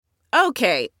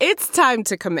Okay, it's time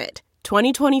to commit.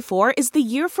 2024 is the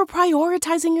year for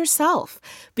prioritizing yourself.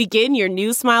 Begin your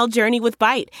new smile journey with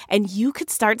Byte, and you could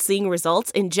start seeing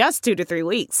results in just 2 to 3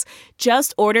 weeks.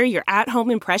 Just order your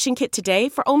at-home impression kit today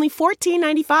for only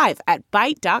 $14.95 at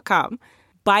Byte.com.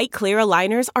 Byte Clear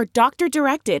aligners are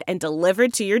doctor-directed and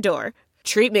delivered to your door.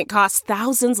 Treatment costs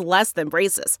thousands less than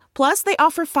braces. Plus, they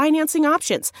offer financing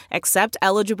options, accept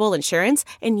eligible insurance,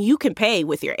 and you can pay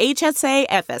with your HSA,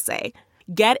 FSA.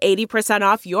 Get 80%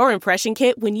 off your impression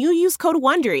kit when you use code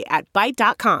WONDERY at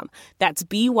Byte.com. That's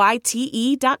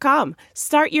BYTE.com.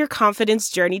 Start your confidence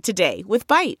journey today with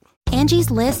Byte.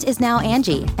 Angie's List is now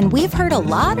Angie, and we've heard a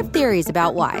lot of theories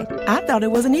about why. I thought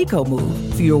it was an eco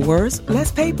move. Fewer words,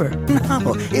 less paper.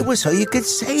 No, it was so you could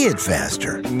say it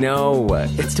faster. No,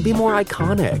 it's to be more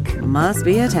iconic. Must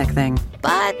be a tech thing.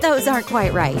 But those aren't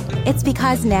quite right. It's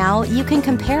because now you can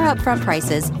compare upfront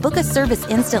prices, book a service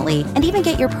instantly, and even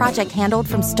get your project handled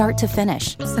from start to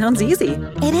finish. Sounds easy.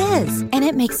 It is, and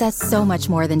it makes us so much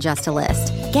more than just a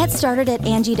list. Get started at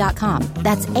Angie.com.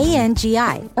 That's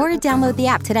ANGI, or download the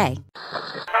app today.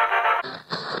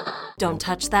 Don't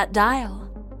touch that dial.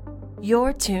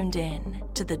 You're tuned in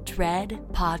to the Dread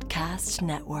Podcast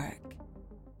Network.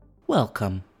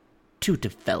 Welcome to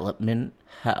Development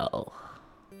Hell.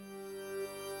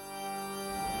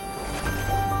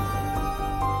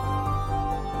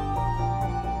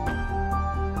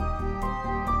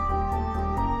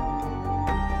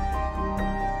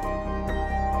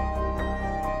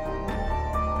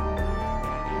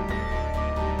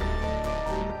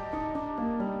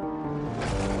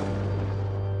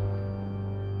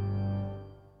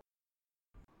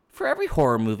 For every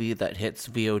horror movie that hits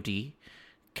VOD,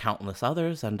 countless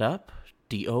others end up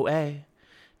DOA.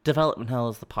 Development Hell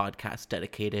is the podcast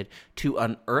dedicated to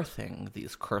unearthing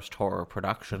these cursed horror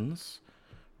productions.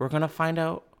 We're going to find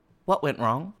out what went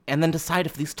wrong, and then decide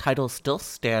if these titles still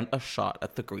stand a shot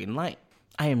at the green light.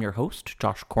 I am your host,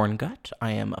 Josh Corngut.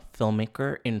 I am a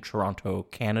filmmaker in Toronto,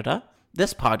 Canada.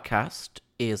 This podcast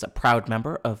is a proud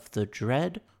member of the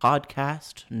Dread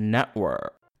Podcast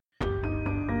Network.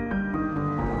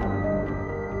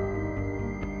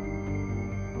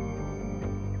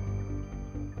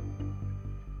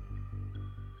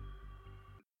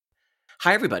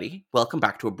 Hi, everybody. Welcome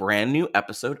back to a brand new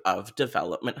episode of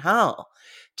Development Hell.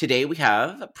 Today we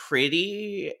have a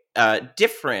pretty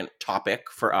different topic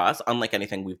for us, unlike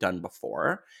anything we've done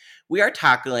before. We are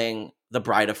tackling the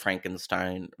Bride of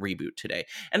Frankenstein reboot today.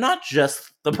 And not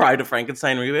just the Bride of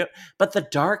Frankenstein reboot, but the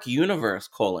Dark Universe,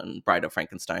 Bride of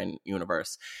Frankenstein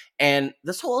universe. And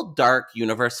this whole Dark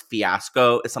Universe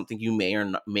fiasco is something you may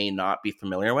or may not be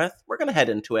familiar with. We're going to head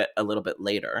into it a little bit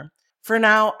later. For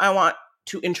now, I want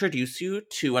to introduce you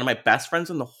to one of my best friends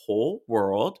in the whole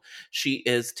world. She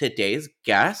is today's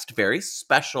guest, very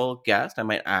special guest, I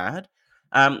might add.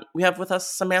 We have with us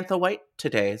Samantha White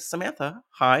today. Samantha,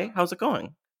 hi, how's it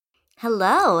going?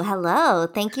 Hello.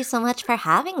 Thank you so much for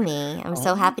having me. I'm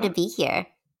so happy to be here.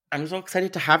 I'm so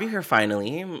excited to have you here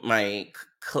finally, my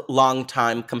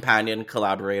longtime companion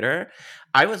collaborator.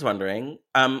 I was wondering,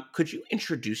 could you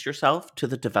introduce yourself to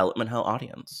the Development Hell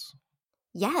audience?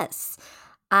 Yes.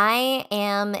 I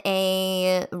am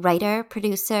a writer,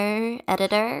 producer,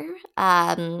 editor,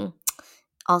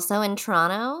 also in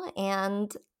Toronto,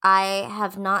 and I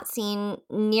have not seen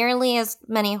nearly as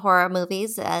many horror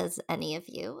movies as any of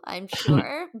you, I'm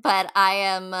sure, but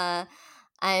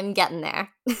I'm getting there.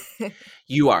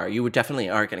 You definitely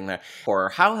are getting there. Horror.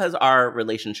 How has our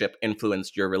relationship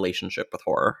influenced your relationship with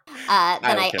horror? Than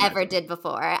I ever did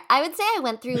before. I would say I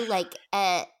went through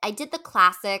I did the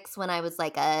classics when I was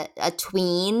like a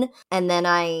tween, and then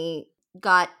I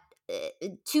got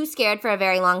too scared for a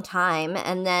very long time.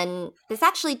 And then this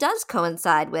actually does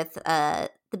coincide with the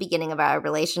beginning of our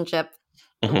relationship,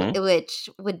 which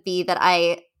would be that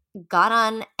I got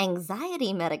on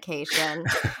anxiety medication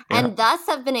and thus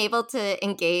have been able to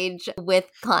engage with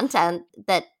content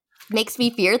that makes me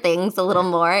fear things a little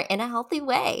more in a healthy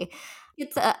way.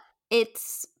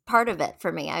 It's part of it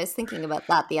for me. I was thinking about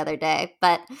that the other day,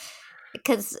 but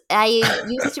because I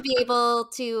used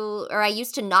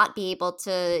to not be able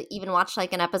to even watch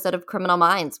like an episode of Criminal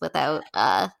Minds without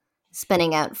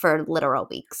spinning out for literal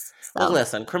weeks. So. Well,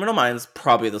 listen, Criminal Minds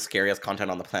probably the scariest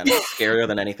content on the planet. Scarier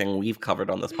than anything we've covered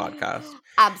on this podcast.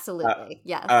 Absolutely,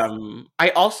 yes. I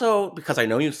also, because I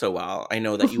know you so well, I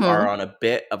know that you are on a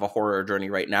bit of a horror journey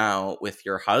right now with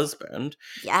your husband.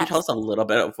 Yes. Can you tell us a little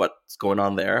bit of what's going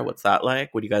on there? What's that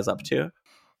like? What are you guys up to?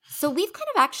 So we've kind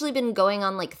of actually been going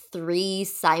on like 3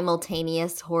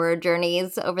 simultaneous horror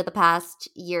journeys over the past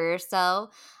year or so.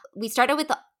 We started with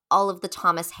all of the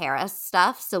Thomas Harris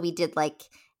stuff. So we did like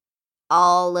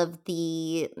all of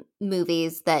the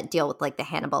movies that deal with like the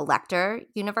Hannibal Lecter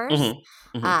universe.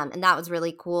 And that was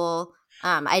really cool.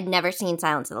 I'd never seen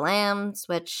Silence of the Lambs,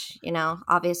 which, you know,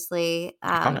 obviously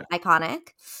iconic.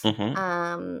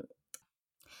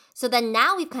 So then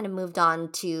now we've kind of moved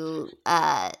on to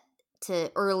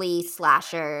early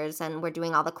slashers, and we're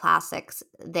doing all the classics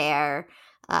there.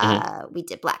 We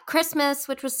did Black Christmas,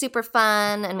 which was super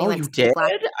fun. And we went you to did?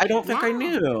 I don't think I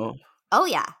knew. Oh,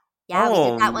 yeah. Yeah,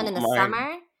 we did that one in the my-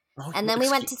 summer. And then we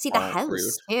went to see The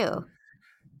House, too.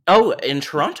 Oh, in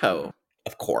Toronto,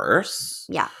 of course.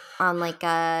 Yeah, on like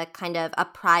a kind of a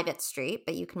private street,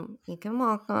 but you can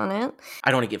walk on it.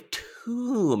 I don't want to give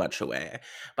too much away,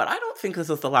 but I don't think this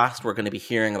is the last we're going to be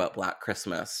hearing about Black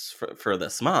Christmas for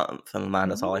this month, and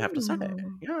that is all I have to say.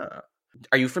 Yeah.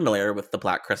 Are you familiar with the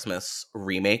Black Christmas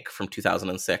remake from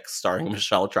 2006 starring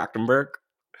Michelle Trachtenberg?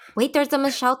 Wait, there's a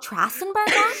Michelle Trachtenberg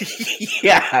one?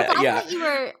 Yeah. I thought you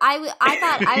were. I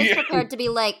thought I was prepared to be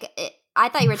like. I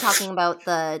thought you were talking about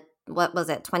the, what was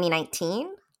it, 2019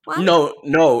 one?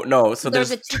 No. So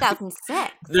there's a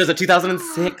 2006. There's a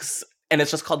 2006, and it's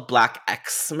just called Black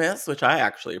Xmas, which I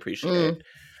actually appreciate.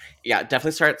 Yeah,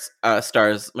 definitely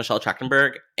stars Michelle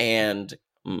Trachtenberg and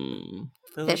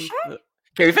Fisher?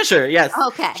 Carrie Fisher, yes.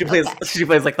 Okay. She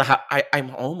plays like the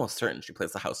I'm almost certain she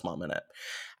plays the house mom in it.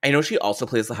 I know she also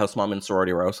plays the house mom in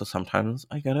Sorority Row, so sometimes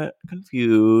I get it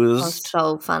confused. Oh,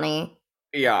 so funny.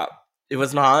 Yeah. It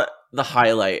was not the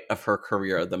highlight of her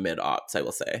career, the mid-aughts, I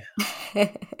will say.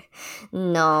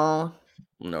 No.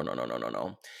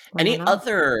 Any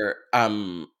other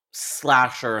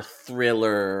slasher,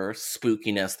 thriller,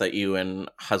 spookiness that you and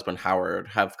husband Howard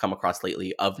have come across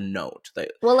lately of note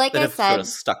that have sort of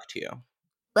stuck to you?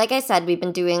 Like I said, we've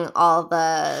been doing all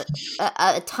a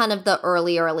ton of the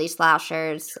early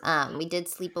slashers. We did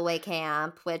Sleepaway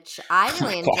Camp, which I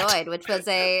really enjoyed, which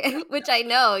I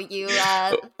know you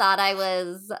thought I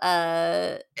was.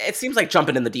 It seems like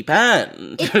jumping in the deep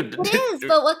end. It is,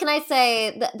 but what can I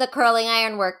say? The curling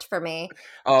iron worked for me.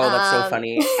 Oh, that's so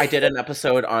funny. I did an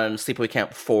episode on Sleepaway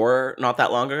Camp 4 not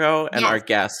that long ago, and our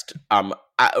guest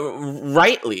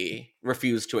rightly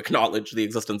refused to acknowledge the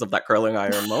existence of that curling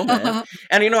iron moment.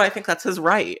 And, I think that's his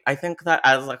right. I think that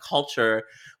as a culture,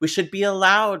 we should be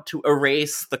allowed to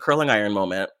erase the curling iron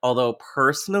moment. Although,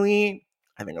 personally,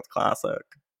 I think it's classic.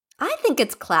 I think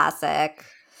it's classic.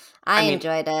 I mean,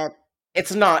 enjoyed it.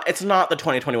 It's not the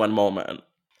 2021 moment.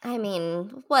 I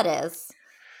mean, what is?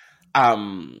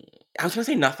 I was going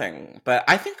to say nothing, but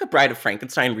I think a Bride of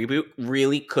Frankenstein reboot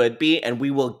really could be, and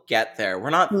we will get there. We're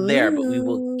not there, but we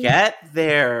will get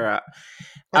there.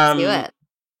 Let's do it.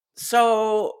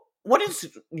 So what is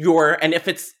and if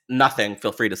it's nothing,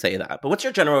 feel free to say that, but what's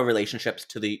your general relationships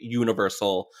to the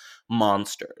Universal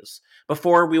monsters?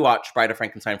 Before we watched Bride of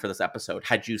Frankenstein for this episode,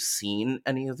 had you seen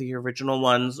any of the original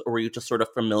ones, or were you just sort of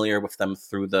familiar with them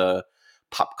through the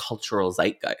pop cultural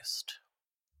zeitgeist?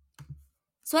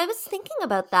 So I was thinking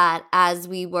about that as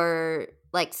we were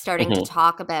like starting to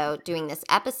talk about doing this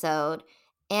episode,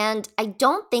 and I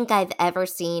don't think I've ever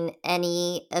seen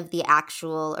any of the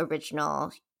actual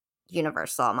original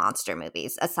Universal monster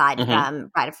movies aside from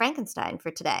Bride of Frankenstein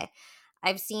for today.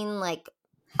 I've seen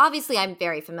obviously I'm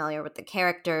very familiar with the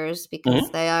characters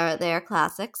because they are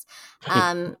classics,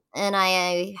 and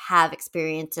I have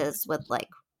experiences with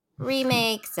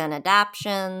remakes and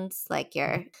adaptions, like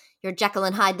your Jekyll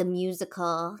and Hyde the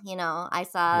musical. I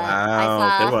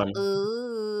saw good one.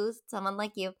 Ooh, Someone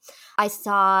Like You. I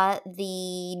saw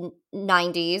the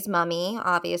 90s Mummy,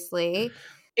 obviously.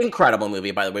 Incredible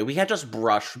movie, by the way. We can't just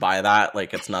brush by that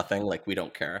like it's nothing, like we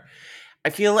don't care. I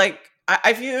feel like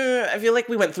I feel like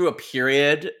we went through a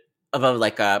period of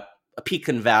a peak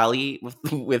and valley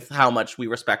with how much we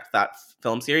respect that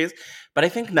film series, but I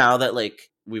think now that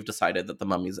we've decided that The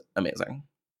Mummy's amazing.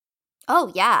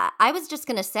 Oh, yeah. I was just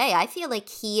going to say, I feel like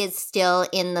he is still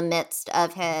in the midst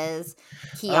of his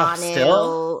Keanu.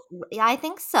 Still? Yeah, I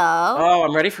think so. Oh,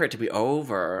 I'm ready for it to be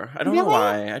over. I don't know Really?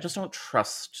 why. I just don't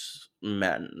trust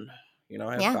men.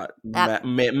 I've got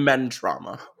men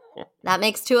trauma. That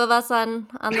makes two of us on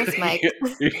this mic.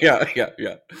 Yeah.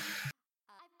 I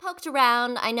poked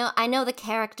around. I know the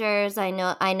characters. I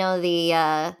know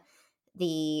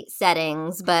the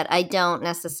settings, but I don't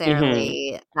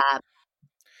necessarily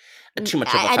too much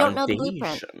of a foundation. I don't know the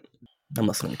blueprint. I'm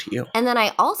listening to you. And then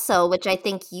I also, which I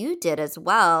think you did as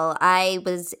well, I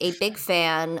was a big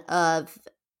fan of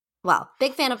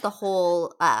the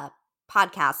whole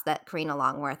podcast that Karina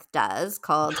Longworth does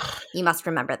called You Must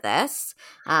Remember This.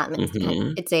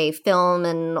 It's a film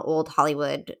and old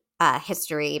Hollywood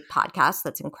history podcast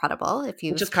that's incredible.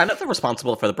 Which is kind of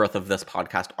responsible for the birth of this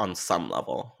podcast on some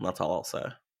level. That's all I'll say.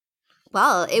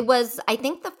 Well, it was, I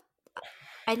think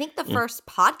the first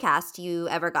podcast you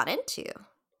ever got into.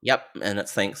 Yep, and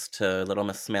it's thanks to little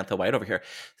Miss Samantha White over here.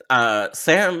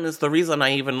 Sam is the reason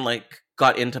I even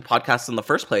got into podcasts in the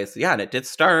first place. Yeah, and it did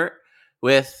start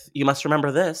with You Must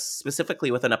Remember This,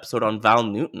 specifically with an episode on Val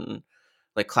Newton,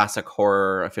 classic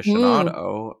horror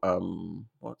aficionado.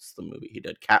 What's the movie he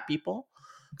did? Cat People?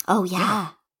 Oh, yeah.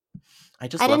 I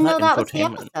just I love didn't that know that was the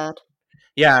infotainment. episode.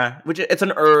 Yeah, which it's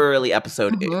an early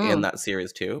episode in that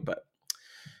series too, but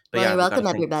Well, yeah, you're welcome,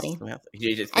 everybody.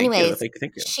 Anyways,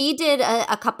 thank you. She did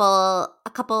a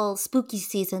couple spooky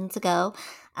seasons ago,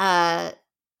 a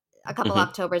couple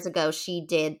Octobers ago. She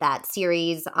did that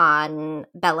series on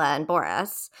Bella and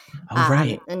Boris. Oh,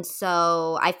 right. And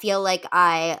so I feel like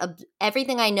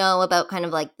everything I know about kind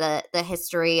of the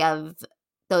history of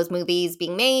those movies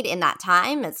being made in that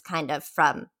time is kind of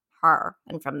from her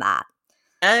and from that.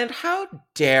 And how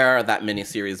dare that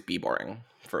miniseries be boring?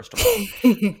 First of all,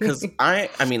 because I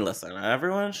mean, listen,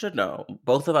 everyone should know,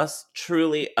 both of us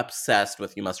truly obsessed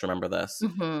with You Must Remember This.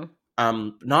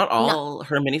 Not all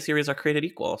her miniseries are created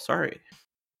equal. Sorry.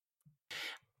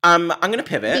 I'm going to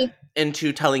pivot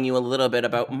into telling you a little bit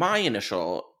about my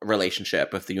initial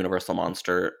relationship with the Universal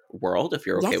Monster world, if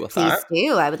you're okay with that. Please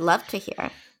do. I would love to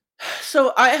hear.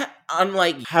 So I,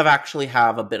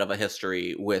 have a bit of a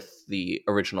history with the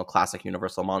original classic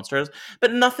Universal Monsters,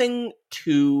 but nothing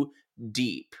too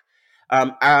deep.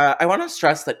 I want to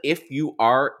stress that if you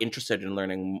are interested in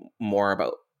learning more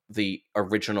about the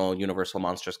original Universal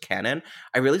Monsters canon,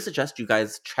 I really suggest you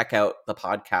guys check out the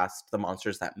podcast, The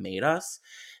Monsters That Made Us.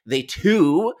 They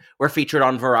too were featured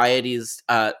on Variety's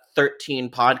 13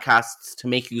 podcasts to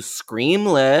make you scream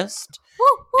list.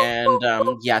 And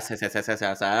yes.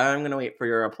 I'm going to wait for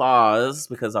your applause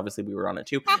because obviously we were on it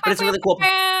too. But it's a really cool.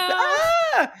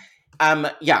 An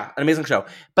amazing show.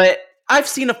 But I've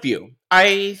seen a few.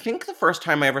 I think the first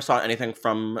time I ever saw anything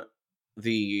from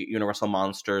the Universal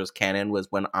Monsters canon was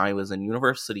when I was in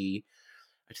university.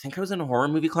 I think I was in a horror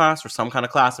movie class or some kind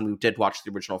of class, and we did watch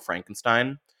the original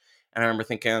Frankenstein. And I remember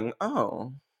thinking,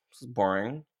 oh, this is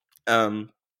boring. And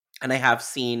I have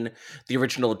seen the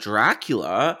original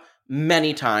Dracula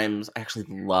many times. I actually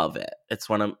love it. It's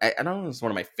I don't know if it's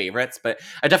one of my favorites, but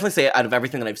I definitely say out of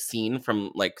everything that I've seen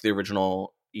from the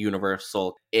original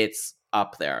Universal, it's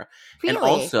up there. Really? And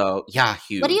also, yeah,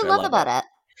 huge. What do you love about it?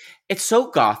 It's so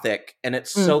gothic and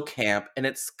it's so camp and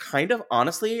it's kind of,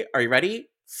 honestly, are you ready?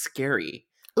 Scary.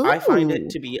 Ooh. I find it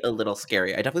to be a little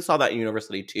scary. I definitely saw that in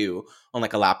university too on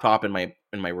a laptop in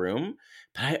my room.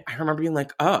 But I remember being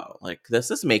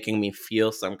this is making me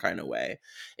feel some kind of way.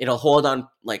 It'll hold on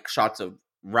shots of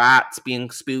rats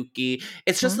being spooky.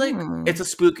 It's just it's a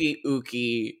spooky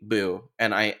ooky boo.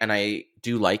 And I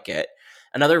do like it.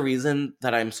 Another reason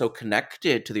that I'm so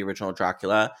connected to the original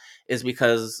Dracula is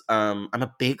because I'm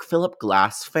a big Philip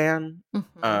Glass fan.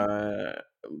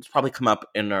 It's probably come up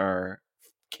in our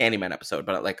Candyman episode,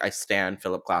 but I stan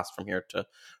Philip Glass from here to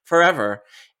forever.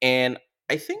 And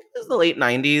I think it was the late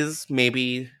 90s,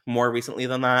 maybe more recently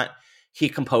than that, he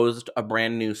composed a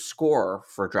brand new score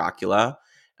for Dracula,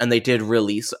 and they did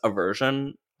release a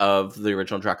version of the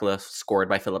original Dracula scored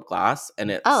by Philip Glass,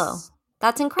 and it's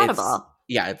that's incredible.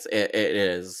 It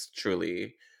is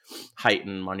truly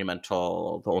heightened,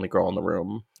 monumental, the only girl in the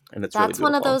room. And it's that's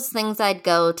really one of those things I'd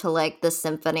go to the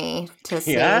symphony to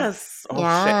see. Yes. Oh,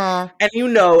 yeah. Shit.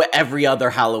 And every other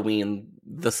Halloween,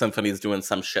 the symphony's doing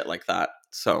some shit like that.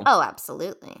 So. Oh,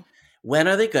 absolutely. When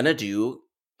are they going to do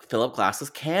Philip Glass's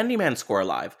Candyman score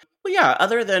live? Well, yeah,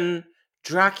 other than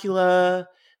Dracula,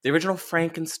 the original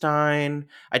Frankenstein,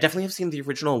 I definitely have seen the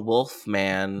original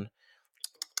Wolfman.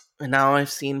 And now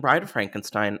I've seen Bride of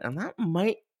Frankenstein, and that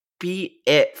might be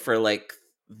it for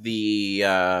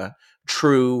the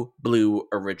true blue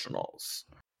originals.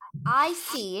 I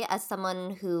see, as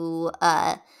someone who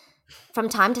from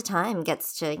time to time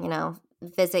gets to,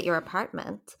 visit your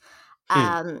apartment,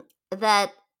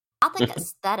 that gothic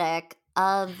aesthetic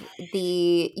of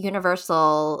the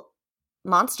Universal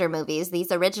monster movies,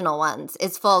 these original ones,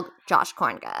 is full Josh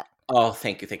Corngut. Oh,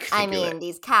 thank you. I mean,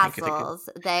 these castles,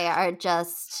 they are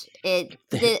just this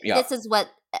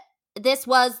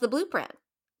was the blueprint.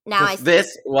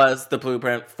 This was the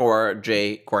blueprint for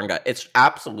Jay Corngut. It's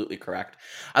absolutely correct.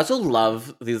 I also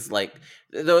love these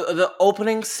the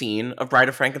opening scene of Bride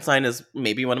of Frankenstein is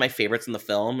maybe one of my favorites in the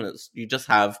film. You just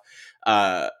have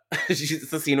It's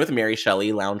the scene with Mary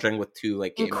Shelley lounging with two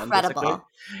like gay men, basically.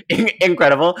 Incredible.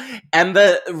 Incredible. And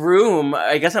the room,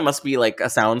 I guess it must be like a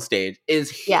soundstage, is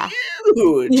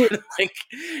huge. Like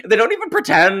they don't even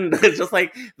pretend. It's just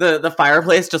like the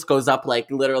fireplace just goes up like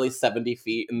literally 70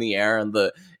 feet in the air, and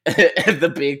the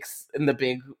big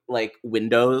like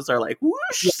windows are like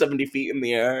whoosh 70 feet in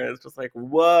the air. It's just like,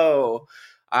 whoa.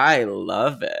 I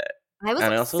love it. I was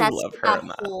and I also obsessed love with her that in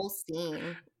that. whole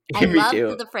scene. I Me loved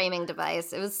too. the framing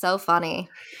device. It was so funny.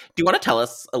 Do you want to tell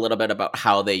us a little bit about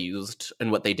how they used and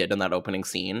what they did in that opening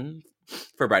scene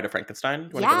for Bride of Frankenstein?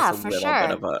 Do you want to give us a For little bit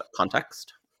sure. of a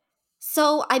context?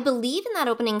 So I believe in that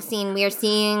opening scene, we are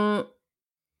seeing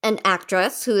an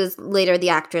actress who is later the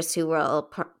actress who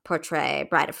will portray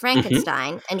Bride of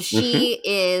Frankenstein. And she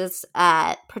is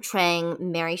portraying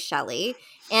Mary Shelley.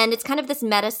 And it's kind of this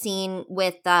meta scene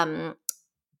with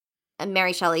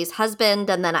Mary Shelley's husband,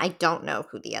 and then I don't know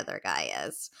who the other guy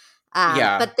is.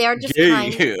 But they're just gay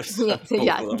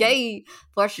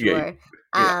for sure.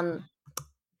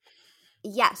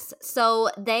 Yes, so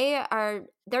they're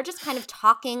just kind of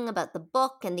talking about the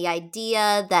book and the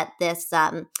idea that this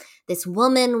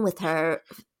woman with her,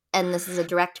 and this is a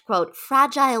direct quote,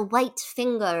 fragile white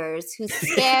fingers who's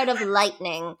scared of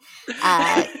lightning,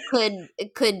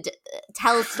 could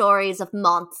tell stories of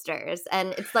monsters.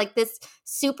 And it's like this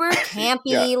super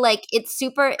campy, like it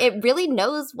really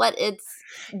knows what it's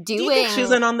doing. Do you think she's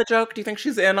in on the joke? Do you think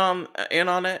she's in on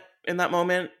it in that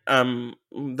moment?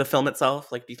 The film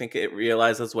itself, like, do you think it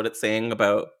realizes what it's saying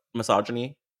about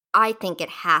misogyny? I think it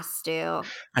has to.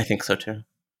 I think so too.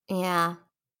 Yeah.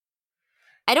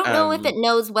 I don't know if it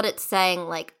knows what it's saying,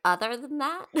 like, other than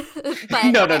that. But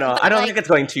no. I don't think it's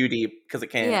going too deep, because it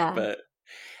can't. Yeah. But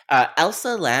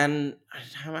Elsa I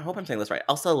hope I'm saying this right.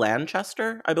 Elsa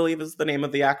Lanchester, I believe, is the name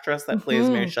of the actress that plays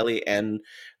Mary Shelley and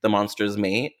the monster's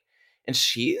mate. And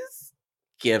she's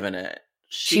given it.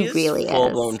 She's really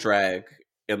full-blown is. drag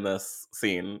in this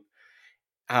scene.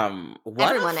 What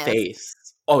Everyone a is. face.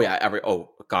 Oh yeah, oh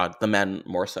god, the men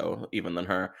more so even than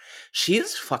her.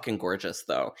 She's fucking gorgeous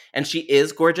though. And she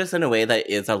is gorgeous in a way that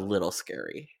is a little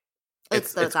scary.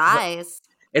 It's those eyes.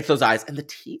 It's those eyes and the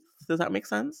teeth. Does that make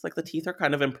sense? Like the teeth are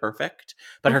kind of imperfect,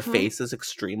 but her face is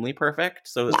extremely perfect.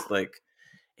 So it's like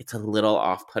it's a little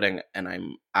off-putting, and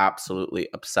I'm absolutely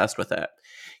obsessed with it.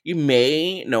 You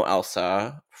may know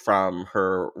Elsa from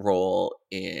her role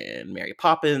in Mary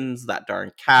Poppins, That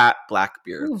Darn Cat,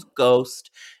 Blackbeard's Ghost,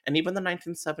 and even the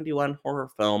 1971 horror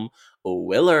film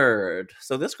Willard.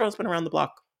 So this girl's been around the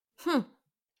block.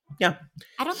 Yeah.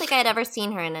 I don't think I had ever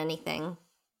seen her in anything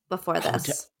before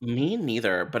this. Me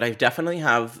neither, but I definitely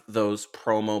have those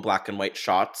promo black and white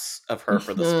shots of her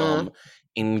for this film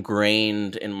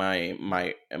ingrained in my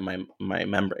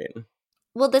membrane.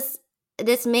 Well, this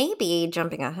may be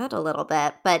jumping ahead a little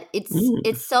bit, but it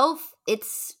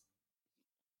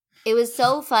was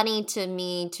so funny to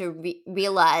me to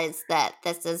realize that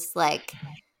this is like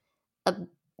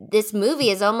this movie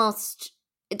is almost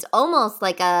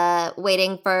like a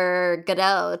Waiting for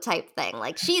Godot type thing.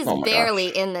 Like she's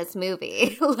barely in this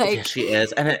movie. Like yeah, she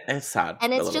is, and it's sad.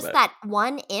 And it's just that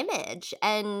one image,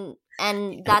 and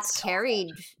that's carried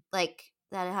like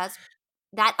that has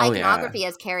that iconography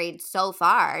has carried so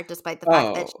far, despite the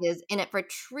fact that she is in it for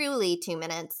truly 2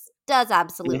 minutes, does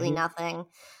absolutely nothing.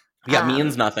 Yeah,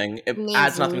 means nothing. It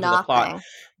adds nothing to the plot.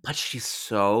 But she's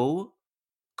so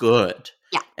good.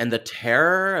 Yeah. And the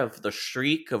terror of the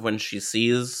shriek of when she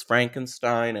sees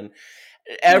Frankenstein, and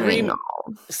every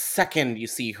second you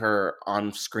see her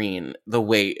on screen, the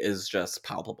weight is just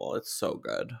palpable. It's so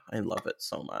good. I love it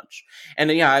so much.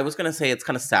 And yeah, I was going to say it's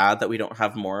kind of sad that we don't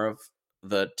have more of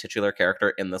the titular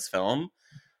character in this film.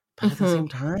 But at the same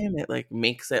time, it like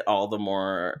makes it all the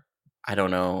more, I don't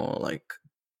know, like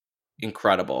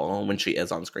incredible when she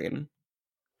is on screen.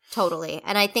 Totally.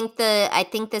 And I think the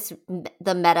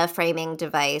meta framing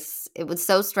device, it was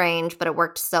so strange, but it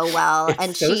worked so well. It's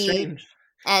and so she strange.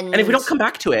 and if we don't come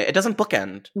back to it, it doesn't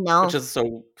bookend. No. Which is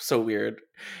so weird.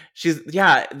 She's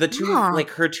the two like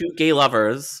her two gay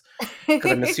lovers,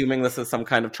 because I'm assuming this is some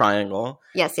kind of triangle.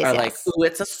 Yes. Like, ooh,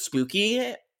 it's a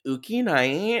spooky, ooky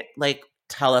night. Like,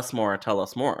 tell us more.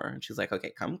 And she's like,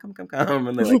 okay, come.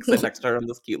 And they like sit next to her on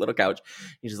this cute little couch.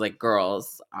 And she's like,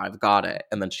 girls, I've got it.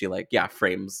 And then she like,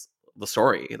 frames the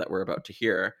story that we're about to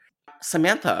hear.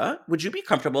 Samantha, would you be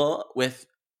comfortable with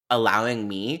allowing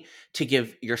me to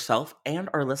give yourself and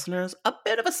our listeners a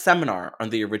bit of a seminar on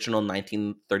the original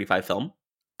 1935 film?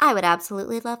 I would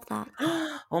absolutely love that.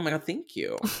 Oh my God, thank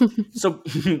you. So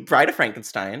Bride of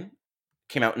Frankenstein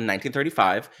came out in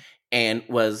 1935 and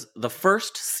was the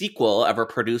first sequel ever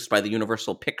produced by the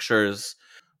Universal Pictures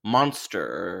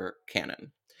monster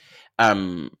canon.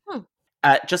 Hmm.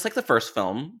 Just like the first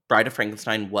film, Bride of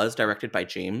Frankenstein was directed by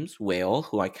James Whale,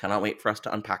 who I cannot wait for us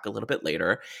to unpack a little bit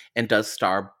later, and does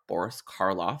star Boris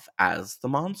Karloff as the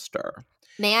monster.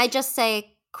 May I just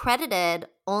say, credited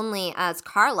only as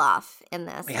Karloff in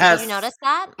this. Did you Yes, notice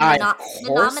that? of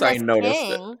course I Monogamous noticed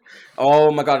it. king.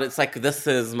 Oh my god, it's like this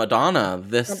is Madonna,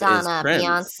 this is Madonna, Prince,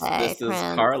 Beyonce, this is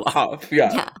Prince. Karloff.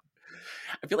 Yeah. Yeah.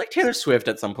 I feel like Taylor Swift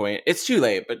at some point. It's too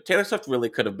late, but Taylor Swift really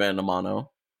could have been a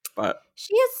mono. But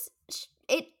She is.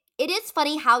 It is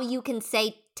funny how you can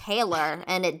say Taylor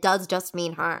and it does just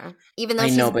mean her, even though I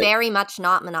know, she's very much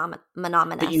not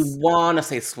monogamous. but you want to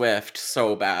say Swift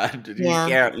so bad. You Yeah,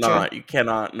 can't true. not. You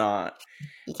cannot not.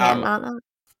 You can't not know.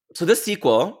 So this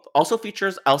sequel also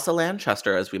features Elsa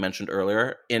Lanchester, as we mentioned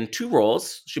earlier, in two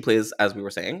roles. She plays, as we were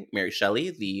saying, Mary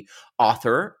Shelley, the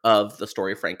author of the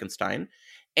story Frankenstein.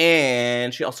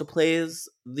 And she also plays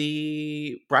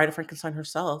the Bride of Frankenstein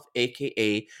herself,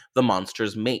 aka the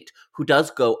monster's mate, who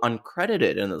does go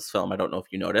uncredited in this film. I don't know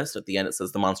if you noticed. At the end it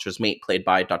says the monster's mate played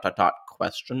by ...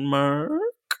 question mark.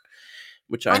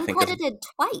 Which I think is Uncredited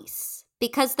twice.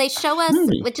 Because they show us,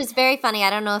 which is very funny. I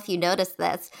don't know if you noticed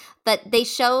this, but they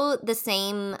show the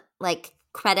same like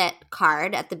credit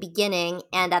card at the beginning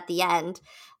and at the end.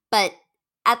 But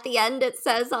at the end, it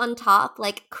says on top,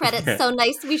 like, credits so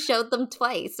nice we showed them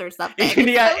twice or something.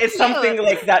 Yeah, so it's cute. something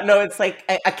like that. No, it's like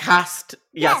a cast.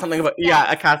 Yeah, Yes, something about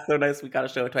a cast so nice we gotta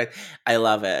show it twice. I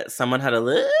love it. Someone had a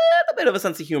little bit of a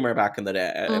sense of humor back in the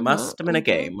day. It must have been a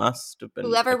gay. Must have been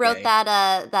whoever a wrote gay.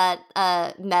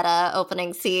 that meta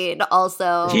opening scene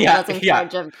also was in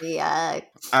charge of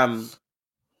the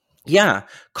Yeah,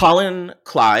 Colin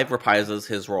Clive reprises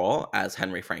his role as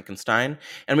Henry Frankenstein,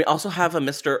 and we also have a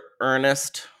Mr.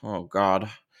 Ernest. Oh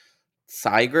God,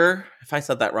 Seiger. If I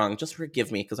said that wrong, just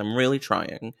forgive me because I'm really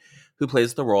trying. Who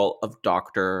plays the role of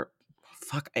Doctor?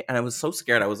 And I was so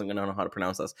scared I wasn't going to know how to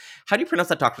pronounce this. How do you pronounce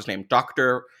that doctor's name?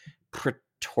 Doctor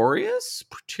Pretorius?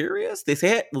 Pretorius? They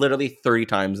say it literally 30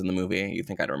 times in the movie. You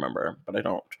think I'd remember, but I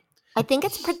don't. I think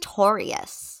it's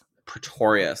Pretorius.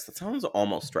 Pretorius. That sounds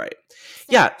almost right.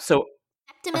 Yeah, so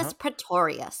Septimus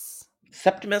Pretorius.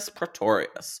 Septimus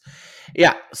Pretorius.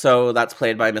 Yeah, so that's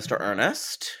played by Mr.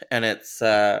 Ernest, and it's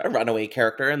a runaway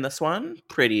character in this one.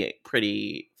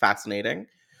 Pretty fascinating.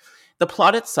 The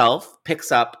plot itself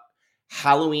picks up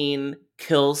Halloween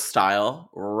Kills style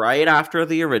right after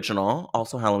the original,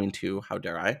 also Halloween 2, how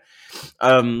dare I.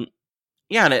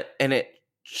 Yeah, and it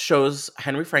shows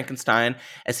Henry Frankenstein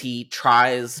as he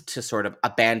tries to sort of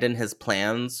abandon his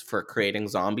plans for creating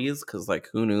zombies, because, like,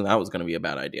 who knew that was going to be a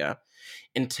bad idea,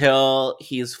 until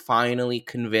he's finally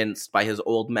convinced by his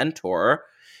old mentor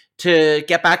to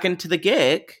get back into the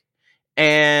gig,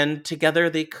 and together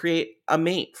they create a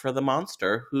mate for the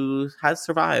monster who has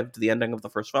survived the ending of the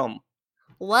first film.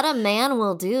 What a man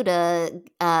will do to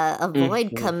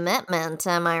avoid commitment,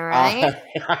 am I right?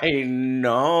 I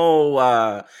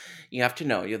know. You have to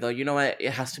know. Though, you know what?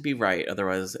 It has to be right.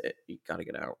 Otherwise, you gotta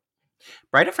get out.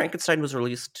 Bride of Frankenstein was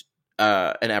released,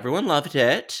 and everyone loved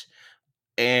it.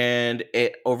 And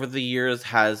it, over the years,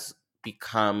 has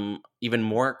become even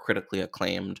more critically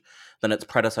acclaimed than its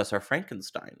predecessor,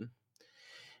 Frankenstein.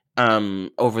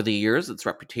 Over the years, its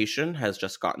reputation has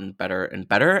just gotten better and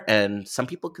better, and some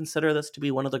people consider this to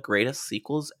be one of the greatest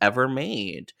sequels ever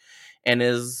made, and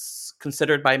is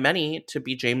considered by many to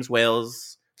be James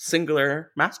Whale's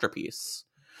singular masterpiece.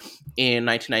 In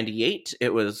 1998,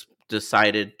 it was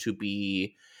decided to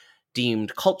be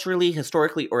deemed culturally,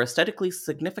 historically, or aesthetically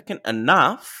significant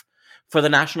enough for the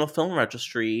National Film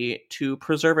Registry to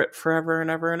preserve it forever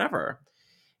and ever and ever.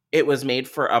 It was made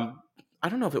for I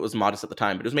don't know if it was modest at the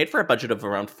time, but it was made for a budget of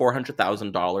around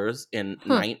 $400,000 in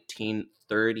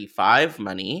 1935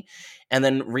 money, and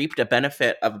then reaped a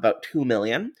benefit of about $2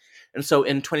 million. And so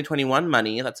in 2021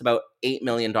 money, that's about $8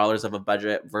 million of a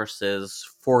budget versus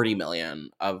 $40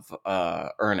 million of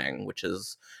earning, which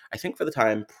is, I think for the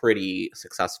time, pretty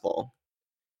successful.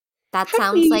 That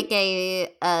sounds like a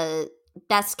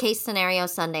best case scenario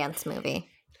Sundance movie.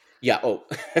 Yeah. Oh.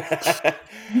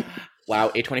 Wow.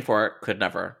 A24 could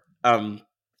never. How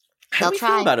do we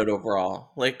feel about it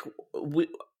overall? Like,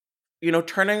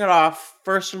 turning it off,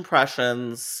 first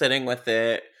impressions, sitting with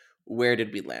it, where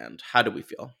did we land? How do we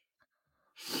feel?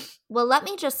 Well, let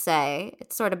me just say,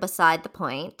 it's sort of beside the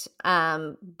point,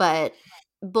 but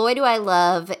boy, do I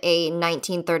love a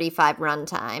 1935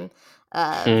 runtime.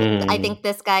 I think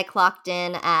this guy clocked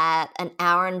in at an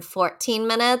hour and 14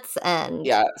 minutes. And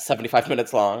yeah, 75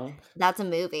 minutes long. That's a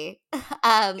movie.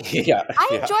 I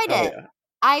enjoyed it. Yeah.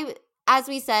 As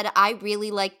we said, I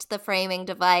really liked the framing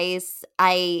device.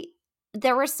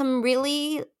 There were some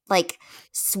really, like,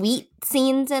 sweet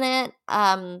scenes in it.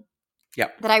 Yeah.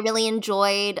 that I really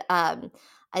enjoyed.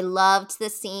 I loved the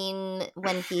scene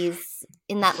when he's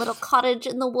in that little cottage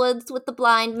in the woods with the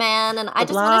blind man, and I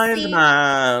The just want to blind see.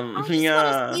 man. I just want to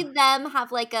Yeah. see them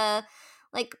have like a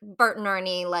Bert and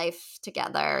Ernie life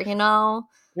together. You know,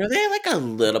 Were they like a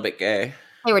little bit gay?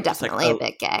 they were Just like definitely a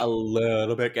bit gay. a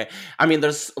little bit gay. I mean,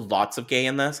 there's lots of gay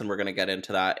in this, and we're going to get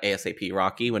into that ASAP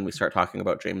Rocky when we start talking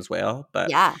about James Whale. But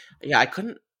Yeah. yeah, I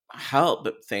couldn't help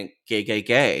but think gay, gay,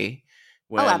 gay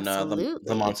Oh, when the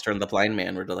absolutely. monster and the blind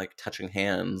man were like touching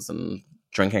hands and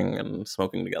drinking and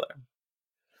smoking together.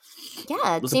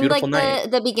 Yeah, It it was a seemed beautiful like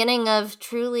night. the beginning of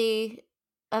truly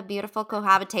a beautiful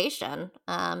cohabitation.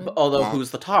 But although That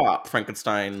who's the top,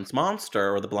 Frankenstein's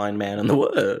monster or the blind man in the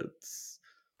woods?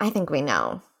 I think we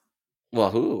know.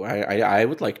 Well, who? I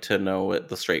would like to know what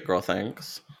the straight girl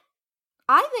thinks.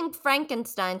 I think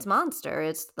Frankenstein's monster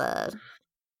is the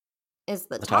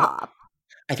The top? top.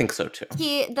 I think so too.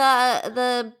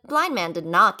 The blind man did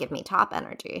not give me top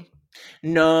energy.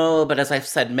 No, but as I've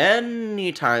said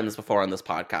many times before on this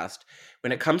podcast,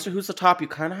 when it comes to who's the top, you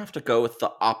kind of have to go with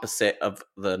the opposite of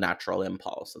the natural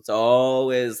impulse. It's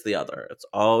always the other. It's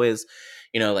always,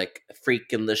 like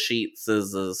freak in the sheets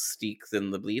is a steaks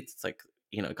in the bleats. It's like,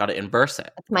 got to inverse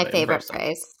it. That's my Gotta favorite inverse it.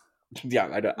 phrase. Yeah,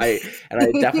 I know. I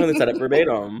definitely said it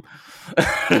verbatim.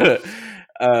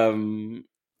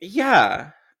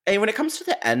 Yeah. And when it comes to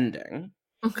the ending,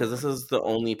 because this is the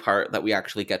only part that we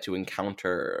actually get to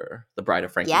encounter the Bride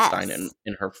of Frankenstein Yes.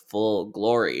 in her full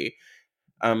glory.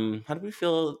 How did we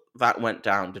feel that went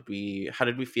down? How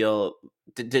did we feel?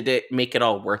 Did it make it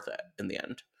all worth it in the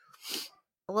end?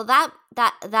 Well,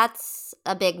 that's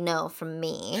a big no from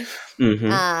me.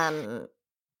 Mm-hmm.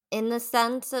 In the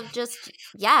sense of just,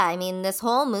 yeah, I mean, this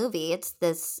whole movie, it's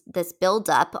this build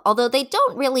up, although they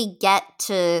don't really get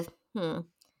to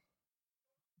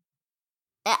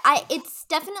it's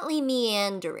definitely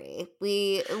meandery.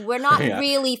 We're not Yeah.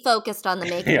 really focused on the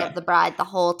making Yeah. of the bride the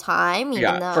whole time,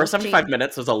 even though For 75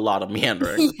 minutes, there's a lot of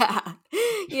meandering.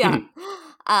 yeah.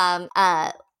 But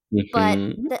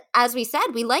Mhm. as we said,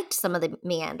 we liked some of the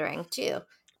meandering too.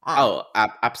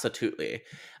 Absolutely.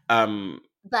 But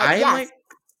I yes,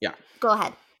 yeah. go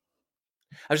ahead.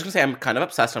 I was just gonna say I'm kind of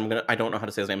obsessed. I don't know how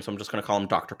to say his name, so I'm just gonna call him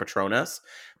Dr. Patronus.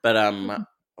 But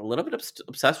a little bit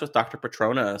obsessed with Dr.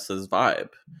 Patronus's vibe.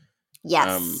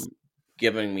 Yes.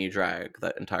 Giving me drag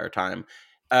that entire time.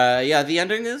 Yeah, the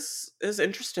ending is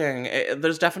interesting.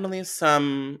 There's definitely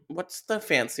some, what's the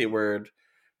fancy word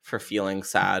for feeling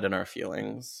sad in our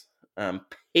feelings?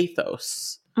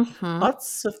 Pathos.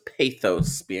 Lots of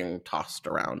pathos being tossed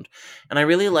around. And I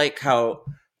really like how,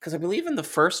 because I believe in the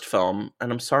first film,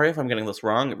 and I'm sorry if I'm getting this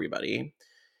wrong, everybody,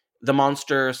 the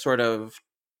monster sort of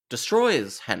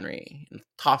destroys Henry and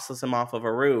tosses him off of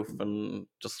a roof and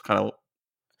just kind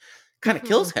of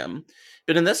kills him.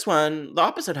 But in this one, the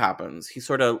opposite happens. He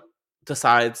sort of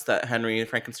decides that Henry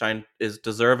Frankenstein is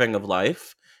deserving of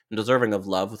life and deserving of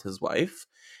love with his wife.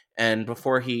 And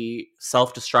before he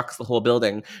self-destructs the whole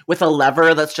building with a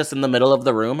lever that's just in the middle of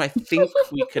the room, I think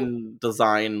we can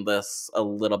design this a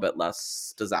little bit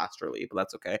less disastrously, but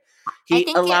that's okay. I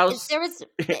think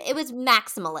it was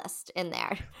maximalist in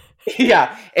there.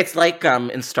 Yeah, it's like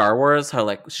in Star Wars, how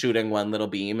like shooting one little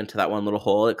beam into that one little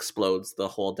hole explodes the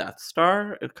whole Death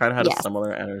Star. It kind of had a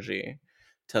similar energy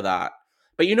to that.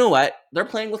 But you know what? They're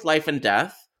playing with life and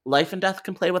death. Life and death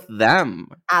can play with them.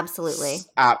 Absolutely.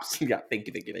 Yeah, thank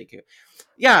you.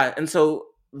 Yeah, and so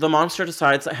the monster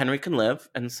decides that Henry can live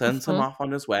and sends him off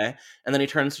on his way. And then he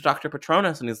turns to Dr.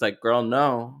 Patronus and he's like, girl,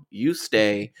 no, you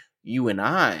stay. You and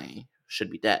I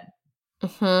should be dead.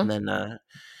 And then and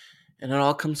it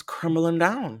all comes crumbling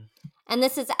down. And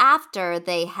this is after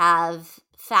they have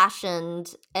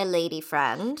fashioned a lady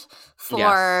friend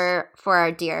for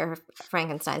our dear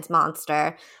Frankenstein's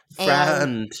monster.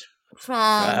 Friend.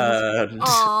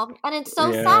 Aw, and it's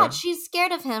so sad. She's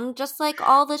scared of him, just like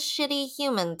all the shitty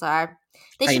humans are.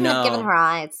 They shouldn't have given her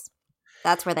eyes.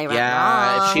 That's where they went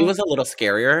wrong. If she was a little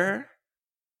scarier,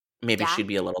 maybe she'd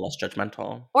be a little less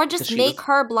judgmental. Or just make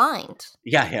her blind.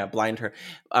 Yeah, blind her.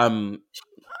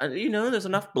 There's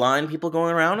enough blind people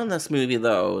going around in this movie,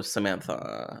 though,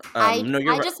 Samantha. I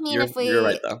just mean you're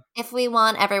right, though. If we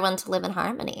want everyone to live in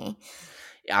harmony.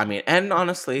 Yeah, I mean, and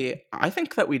honestly, I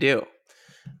think that we do.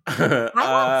 I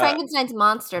want Frankenstein's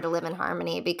monster to live in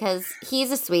harmony because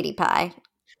he's a sweetie pie.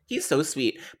 He's so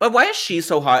sweet. But why is she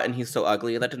so hot and he's so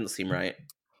ugly? That didn't seem right.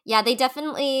 Yeah, they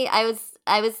definitely, I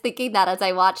was thinking that as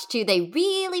I watched too. They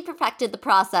really perfected the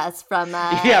process from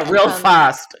fast.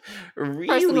 Really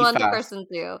person one fast. to person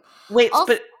two. Wait,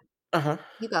 also, but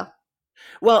you go.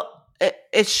 Well,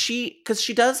 is she, because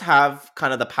she does have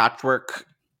kind of the patchwork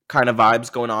kind of vibes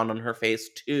going on her face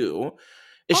too.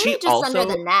 Is Only she just under the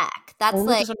also neck. That's only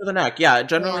like, just under the neck? Yeah,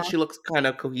 generally yeah. she looks kind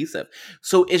of cohesive.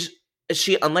 So is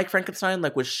she unlike Frankenstein?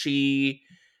 Like, was she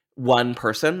one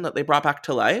person that they brought back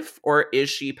to life, or is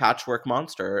she patchwork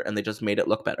monster and they just made it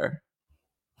look better?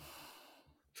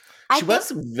 I She think,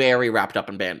 was very wrapped up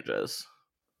in bandages.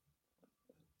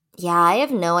 yeah, I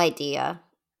have no idea.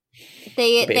 The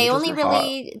They bandages only were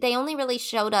hot. really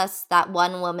showed us that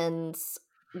one woman's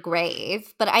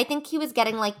grave, but I think he was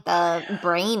getting like the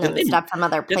brain Didn't and they? stuff from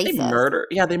other Didn't they places. murder?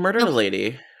 Yeah, they murdered No, a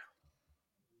lady.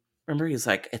 Remember, he's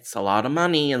like, "It's a lot of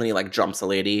money," and then he like jumps a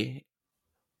lady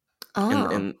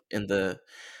oh, in the.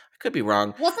 I could be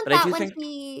wrong, wasn't but I that do when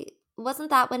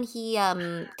think he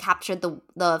captured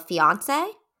the fiance?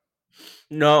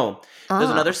 no. There's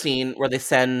another Oh, scene where they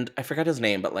send, I forgot his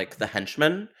name, but like the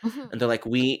henchman, mhm. and they're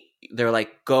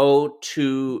like, go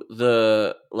to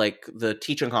the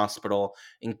teaching hospital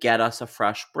and get us a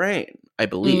fresh brain, I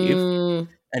believe. Mm,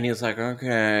 And he's like,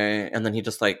 okay, and then he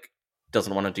just like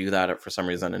doesn't want to do that for some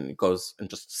reason, and he goes and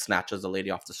just snatches a lady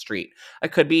off the street. I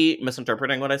could be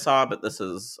misinterpreting what I saw, but this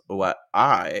is what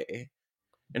I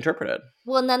interpreted.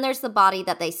 well, and then there's the body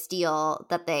that they steal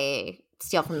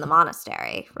from the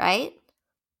monastery, right?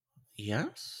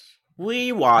 Yes.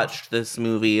 We watched this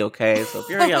movie, okay? So if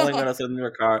you're yelling at us in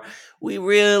your car, we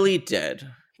really did.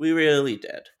 We really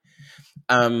did.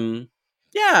 Um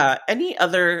yeah, any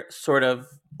other sort of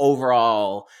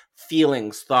overall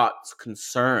feelings, thoughts,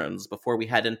 concerns before we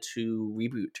head into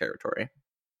reboot territory?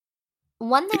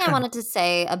 One You thing I can. wanted to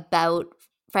say about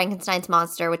Frankenstein's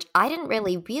monster, which I didn't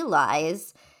really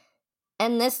realize,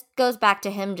 and this goes back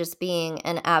to him just being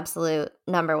an absolute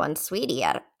number one sweetie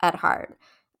at heart.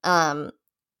 Um,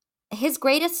 his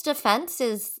greatest defense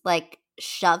is like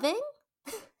shoving.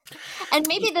 And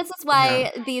maybe this is Yeah.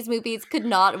 why these movies could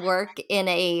not work in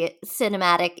a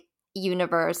cinematic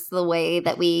universe the way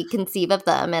that we conceive of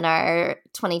them in our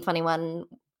 2021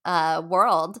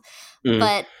 world. Mm.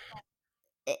 But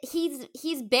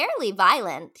he's barely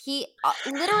violent. He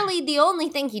literally the only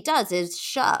thing he does is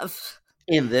shove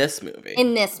In this movie.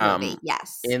 in this movie.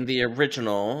 Yes. In the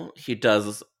original, he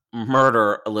does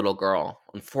murder a little girl.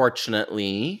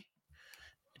 Unfortunately,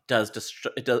 it does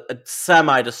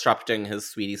semi-disrupting his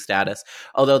sweetie status.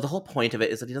 Although the whole point of it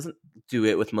is that he doesn't do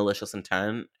it with malicious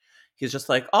intent. He's just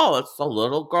like, oh, it's a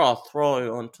little girl throwing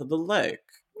you into the lake,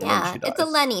 and then Yeah, she it's a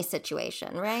dies. Lenny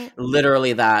situation, right?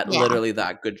 Literally that. Yeah. Literally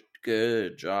that.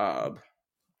 Good job.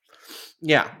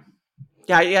 Yeah.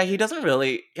 Yeah. He doesn't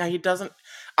really. Yeah, he doesn't.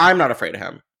 I'm not afraid of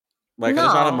him. Like,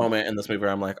 there's not a No. moment in this movie where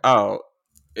I'm like, oh,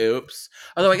 oops.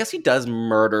 Although I guess he does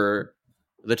murder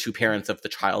the two parents of the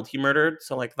child he murdered,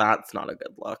 so like that's not a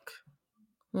good look.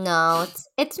 No,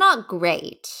 it's not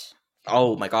great.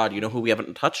 Oh my god, you know who we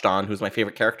haven't touched on, who's my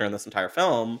favorite character in this entire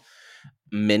film?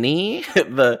 Minnie,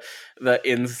 the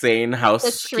insane The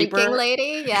shrieking housekeeper.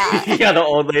 lady, yeah. Yeah, the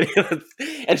old lady.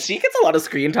 And she gets a lot of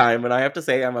screen time, and I have to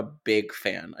say I'm a big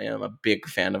fan. I am a big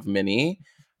fan of Minnie. I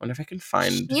wonder if I can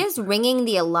find. She is ringing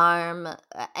the alarm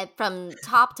from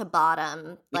top to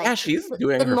bottom. Like, Yeah, she's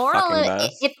doing the her moral, fucking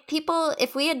best.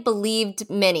 if we had believed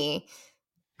Winnie,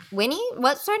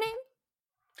 what's her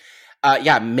name?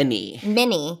 Yeah, Minnie.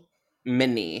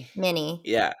 Minnie.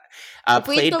 Yeah. If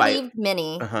we Played by believed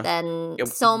Minnie, uh-huh. then Yeah,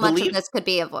 so much believe of this could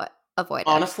be avoided.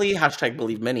 honestly, hashtag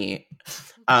believe Minnie.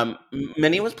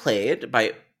 Minnie was played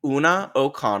by Una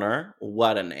O'Connor.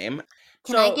 What a name.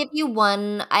 Can I give you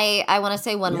one? I want to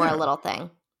say one more Yeah. little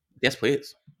thing. Yes,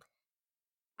 please.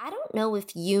 I don't know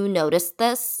if you noticed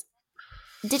this.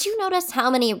 Did you notice how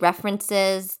many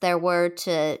references there were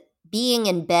to being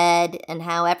in bed and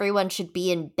how everyone should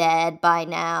be in bed by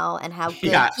now and how good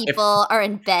Yeah, people are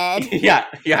in bed?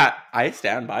 Yeah, I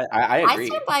stand by. I I agree.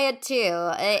 stand by it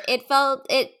too.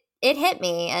 It hit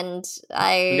me, and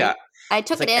Yeah. I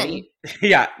took It's it like in.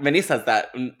 yeah, Minnie says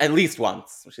that at least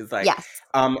once. She's like, Yes,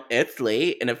 it's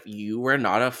late, and if you were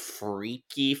not a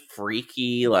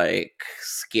freaky, like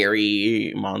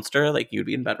scary monster, like you'd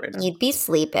be in bed right now. you'd be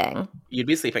sleeping. You'd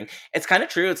be sleeping. It's kind of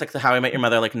true. It's like the How I Met Your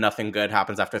Mother, like nothing good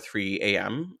happens after 3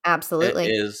 a.m. Absolutely.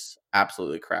 It is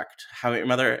absolutely correct. How I Met Your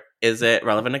Mother, is it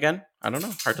relevant again? I don't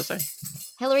know. Hard to say.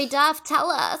 Hilary Duff, tell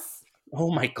us.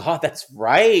 Oh my god, that's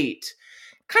right.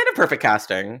 Kind of perfect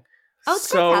casting. Oh,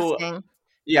 it's great casting.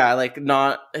 Yeah, like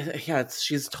not. Yeah,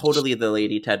 she's totally the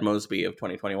Lady Ted Mosby of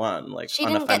 2021. Like She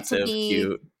didn't get to unoffensive, be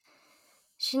cute.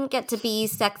 She didn't get to be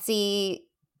sexy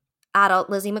adult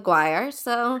Lizzie McGuire,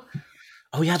 so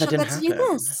Oh yeah, that she'll didn't get to happen.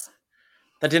 do this.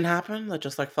 That didn't happen. That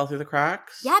just like fell through the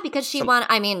cracks. Yeah, because she wanted.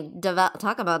 I mean,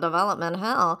 talk about development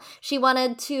hell. She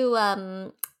wanted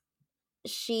to.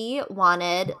 She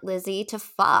wanted Lizzie to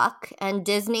fuck, and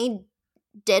Disney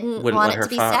didn't Wouldn't want let it her to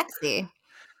be fuck. sexy.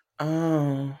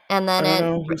 Oh. And then I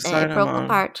don't know whose side it I'm broke on.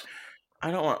 apart.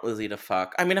 I don't want Lizzie to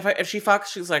fuck. I mean, if she fucks,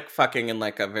 she's like fucking in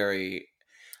like a very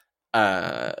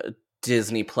uh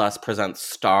Disney Plus presents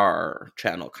Star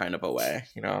channel kind of a way,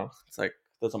 you know? It's like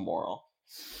there's a moral.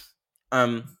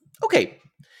 Okay.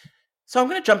 So I'm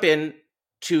going to jump in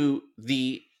to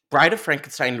the Bride of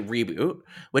Frankenstein reboot,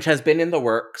 which has been in the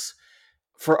works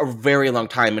for a very long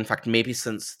time. In fact, maybe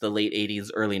since the late 80s,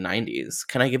 early 90s.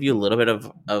 Can I give you a little bit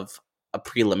of a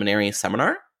preliminary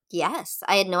seminar? Yes,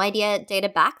 I had no idea it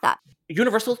dated back that.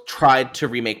 Universal tried to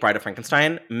remake Bride of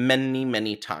Frankenstein many,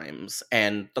 many times.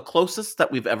 And the closest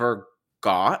that we've ever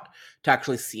got to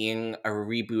actually seeing a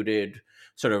rebooted,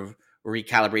 sort of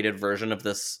recalibrated version of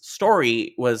this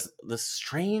story was this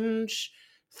strange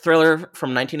thriller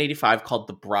from 1985 called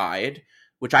The Bride,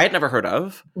 which I had never heard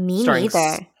of. Me starring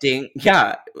neither. Sting.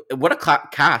 Yeah, what a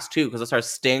cast, too, because it stars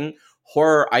Sting,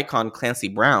 horror icon Clancy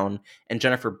Brown, and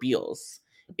Jennifer Beals.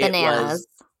 Bananas.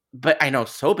 But I know,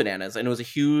 so bananas. And it was a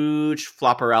huge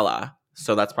flopperella.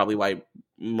 So that's probably why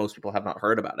most people have not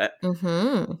heard about it.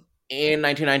 Mm-hmm. In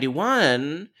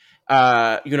 1991,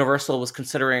 Universal was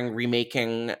considering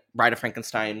remaking Bride of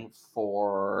Frankenstein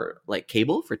for like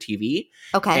cable, for TV.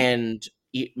 Okay. And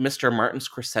Mr. Martin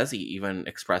Scorsese even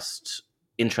expressed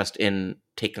interest in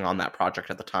taking on that project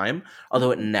at the time,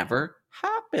 although it never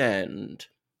happened.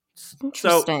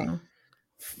 Interesting.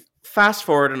 So fast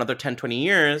forward another 10, 20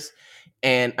 years,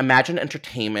 and Imagine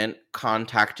Entertainment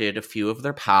contacted a few of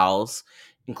their pals,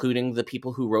 including the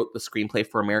people who wrote the screenplay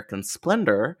for American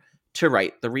Splendor, to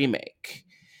write the remake.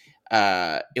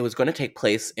 It was going to take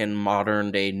place in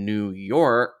modern-day New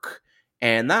York,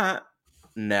 and that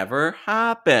never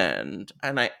happened.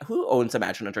 And who owns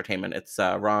Imagine Entertainment? It's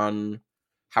Ron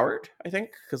Howard, I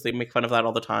think, because they make fun of that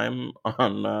all the time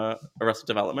on Arrested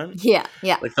Development. Yeah.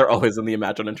 Like they're always in the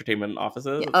Imagine Entertainment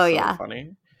offices. Oh, It's so yeah.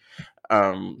 funny.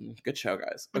 Good show,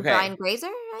 guys. And Okay. Brian Grazer,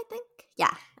 I think.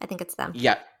 Yeah, I think it's them.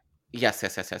 Yeah. Yes.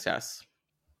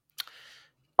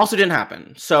 Also didn't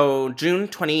happen. So it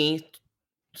didn't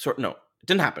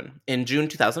happen. In June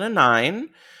 2009,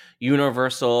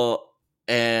 Universal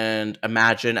and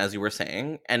Imagine, as you were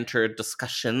saying, entered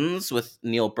discussions with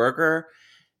Neil Berger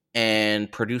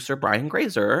and producer Brian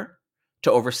Grazer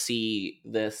to oversee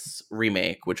this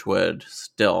remake, which would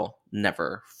still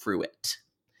never fruit.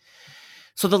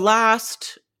 So the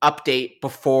last update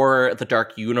before the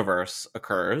Dark Universe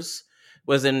occurs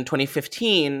was in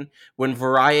 2015 when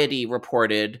Variety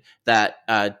reported that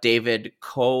David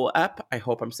Coep, I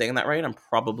hope I'm saying that right, I'm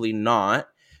probably not,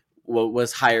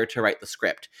 was hired to write the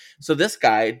script. So this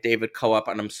guy, David Coep,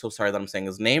 and I'm so sorry that I'm saying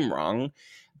his name wrong,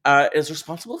 is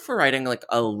responsible for writing like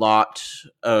a lot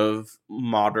of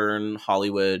modern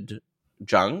Hollywood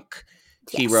junk.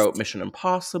 Yes. He wrote Mission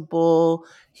Impossible.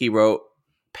 He wrote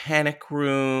Panic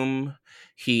Room.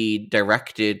 He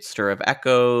directed Stir of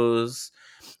Echoes.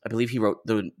 I believe he wrote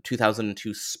the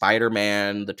 2002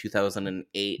 Spider-Man, the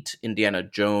 2008 Indiana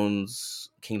Jones,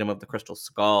 Kingdom of the Crystal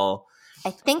Skull. I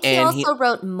think he also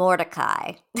wrote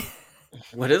Mordecai.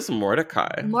 What is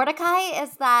Mordecai? Mordecai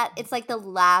is that it's like the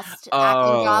last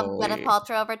acting job Gwyneth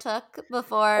Paltrow ever took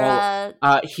before.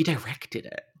 He directed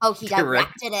it. Oh, he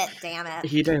directed it. Damn it.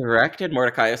 He directed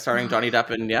Mordecai, starring Johnny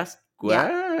Depp and yes, Gwen.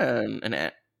 Yeah.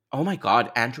 And oh my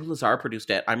God, Andrew Lazar produced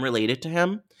it. I'm related to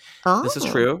him. Oh. This is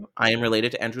true. I am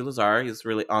related to Andrew Lazar. He's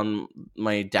really on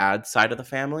my dad's side of the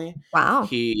family. Wow.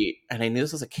 And I knew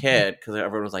this as a kid because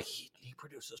everyone was like, he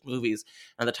produces movies.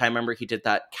 And at the time, I remember he did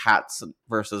that Cats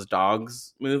versus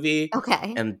Dogs movie.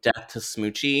 Okay. And Death to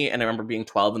Smoochie. And I remember being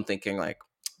 12 and thinking like,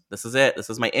 this is it. This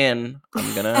is my in.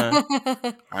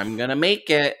 I'm gonna make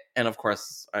it. And of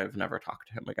course, I've never talked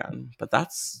to him again. But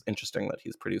that's interesting that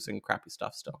he's producing crappy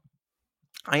stuff still.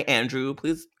 Hi, Andrew.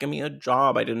 Please give me a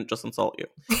job. I didn't just insult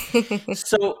you.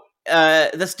 So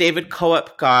this David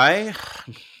Coep guy,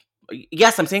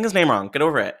 yes, I'm saying his name wrong. Get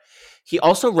over it. He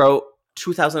also wrote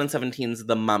 2017's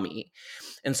The Mummy.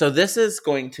 And so this is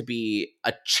going to be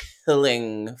a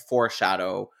chilling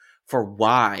foreshadow for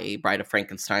why Bride of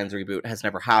Frankenstein's reboot has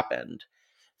never happened.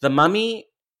 The Mummy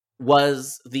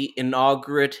was the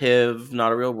inaugurative,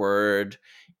 not a real word,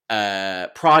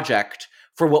 project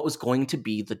for what was going to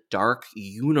be the Dark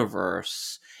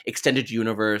Universe, extended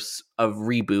universe of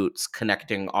reboots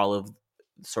connecting all of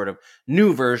sort of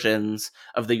new versions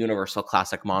of the Universal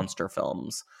classic monster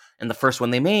films. And the first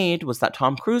one they made was that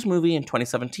Tom Cruise movie in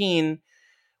 2017,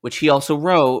 which he also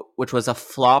wrote, which was a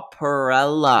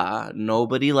flopperella.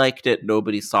 Nobody liked it.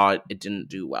 Nobody saw it. It didn't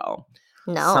do well.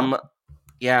 No.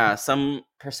 Some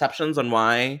perceptions on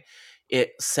why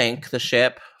it sank the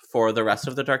ship for the rest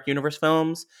of the Dark Universe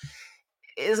films.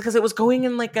 is because it was going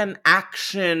in like an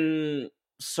action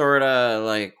sort of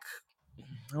like, I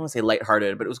don't want to say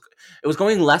lighthearted, but it was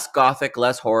going less gothic,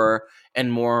 less horror,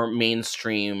 and more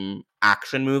mainstream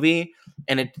action movie.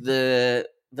 And the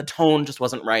tone just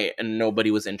wasn't right, and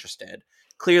nobody was interested.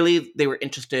 Clearly, they were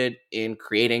interested in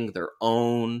creating their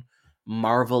own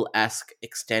Marvel-esque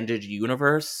extended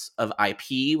universe of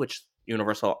IP, which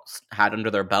Universal had under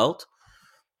their belt,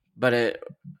 but it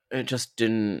just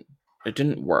didn't. It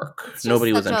didn't work.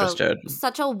 Nobody was interested.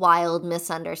 Such a wild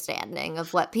misunderstanding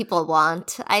of what people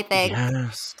want, I think.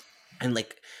 Yes. And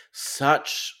like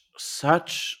such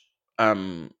what's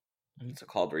it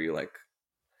called where you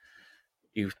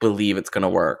believe it's gonna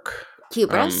work?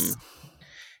 Hubris?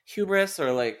 Hubris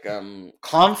or like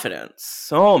confidence.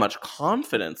 So much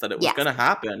confidence that it was gonna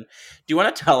happen. Do you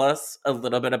want to tell us a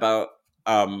little bit about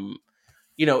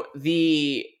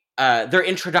their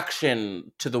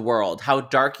introduction to the world, how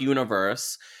Dark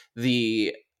Universe,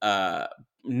 the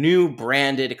new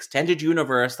branded extended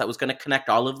universe that was going to connect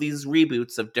all of these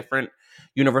reboots of different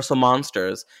Universal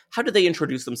monsters, how did they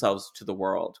introduce themselves to the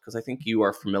world? Because I think you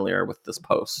are familiar with this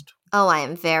post. Oh, I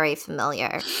am very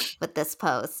familiar with this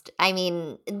post. I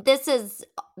mean, this is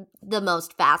the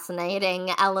most fascinating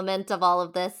element of all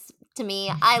of this to me.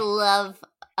 I love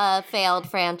a failed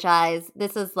franchise.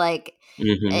 This is like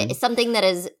something that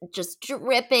is just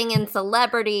dripping in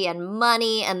celebrity and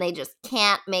money, and they just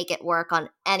can't make it work on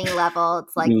any level.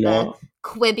 It's like the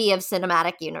Quibi of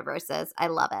cinematic universes. I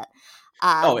love it.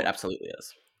 It absolutely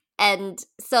is. And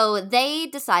so they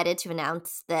decided to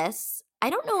announce this.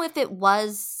 I don't know if it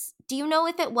was. Do you know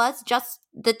if it was just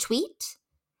the tweet?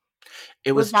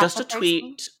 It was just a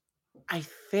tweet. I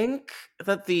think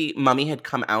that the Mummy had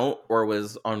come out or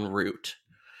was en route.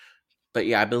 But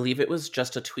yeah, I believe it was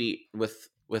just a tweet with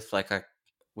like a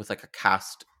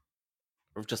cast,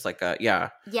 or just like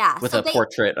with a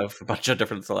portrait of a bunch of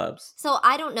different celebs. So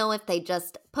I don't know if they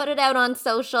just put it out on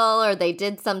social or they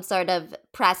did some sort of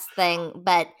press thing,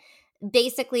 but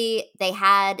basically they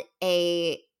had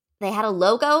a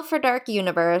logo for Dark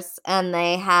Universe, and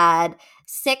they had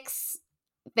 6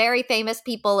 very famous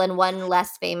people and 1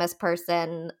 less famous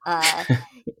person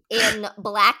in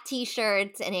black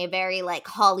t-shirts in a very like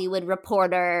Hollywood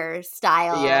Reporter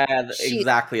style. Yeah,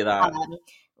 exactly that.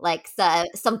 Like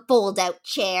some fold-out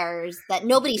chairs that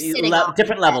nobody's sitting on.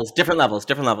 Different levels.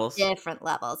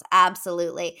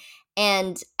 Absolutely.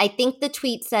 And I think the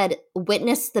tweet said,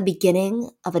 "Witness the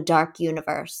beginning of a dark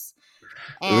universe."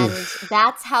 And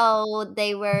that's how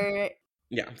they were...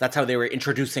 Yeah, that's how they were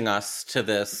introducing us to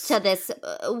this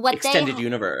what extended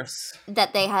universe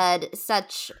that they had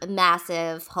such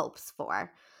massive hopes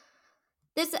for.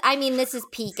 This is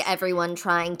peak everyone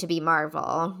trying to be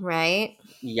Marvel, right?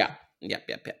 Yeah.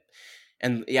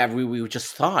 And yeah, we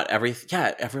just thought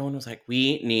everyone was like,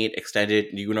 we need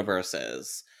extended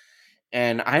universes.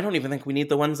 And I don't even think we need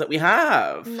the ones that we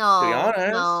have. No, to be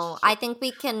honest. No. I think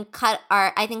we can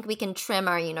trim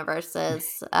our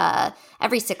universes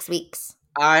every 6 weeks.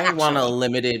 I want a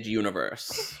limited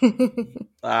universe.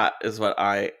 That is what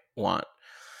I want.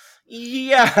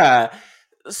 Yeah.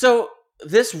 So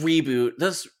this reboot,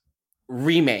 this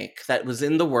remake that was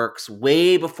in the works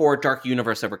way before Dark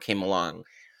Universe ever came along,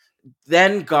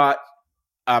 then got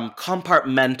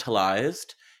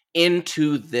compartmentalized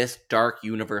into this Dark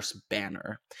Universe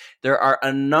banner. There are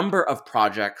a number of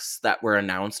projects that were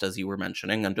announced, as you were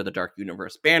mentioning, under the Dark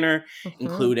Universe banner,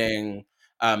 including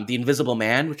The Invisible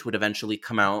Man, which would eventually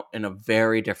come out in a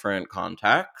very different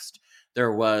context.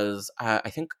 There was, I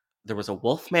think, there was a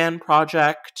Wolfman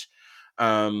project,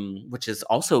 which is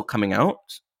also coming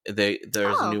out.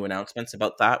 There's new announcements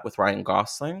about that with Ryan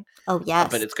Gosling. Oh, yes.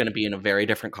 But it's going to be in a very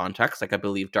different context. Like, I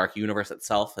believe Dark Universe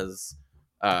itself has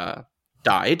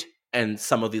died, and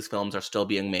some of these films are still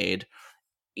being made,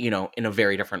 in a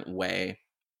very different way.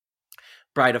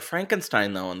 Bride of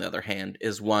Frankenstein, though, on the other hand,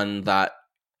 is one that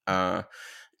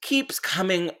keeps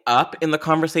coming up in the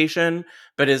conversation,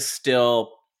 but is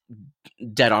still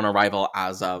dead on arrival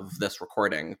as of this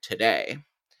recording today.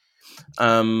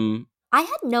 I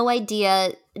had no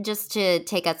idea, just to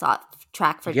take us off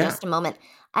track for just a moment,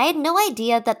 I had no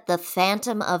idea that the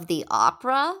Phantom of the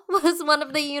Opera was one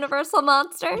of the Universal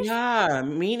monsters. Yeah,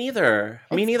 me neither.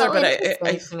 But I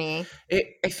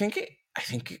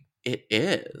think it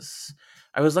is.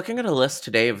 I was looking at a list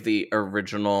today of the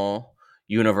original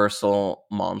Universal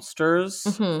monsters,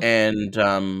 and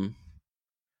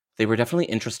they were definitely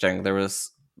interesting. There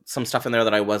was some stuff in there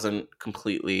that I wasn't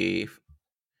I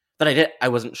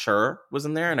wasn't sure was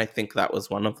in there, and I think that was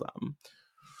one of them.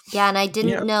 Yeah, and I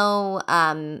didn't know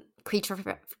Creature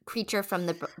from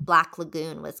the Black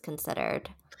Lagoon was considered.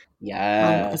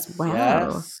 Yes. as well.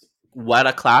 Yes. what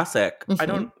a classic.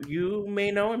 Mm-hmm. You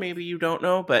may know, or maybe you don't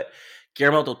know, but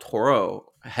Guillermo del Toro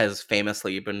has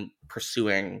famously been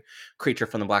pursuing Creature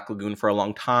from the Black Lagoon for a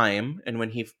long time. And when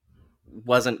he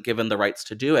wasn't given the rights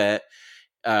to do it,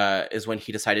 is when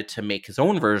he decided to make his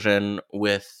own version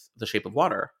with The Shape of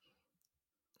Water.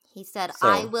 He said, So,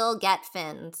 I will get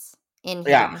fins in here.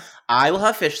 yeah, I will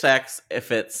have fish sex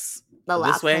if it's The this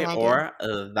last way thing I do. or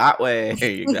that way.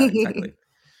 Exactly.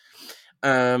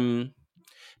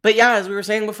 But yeah, as we were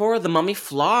saying before, The Mummy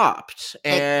flopped.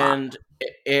 And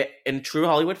it in true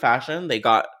Hollywood fashion, they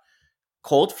got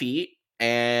cold feet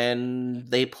and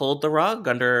they pulled the rug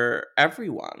under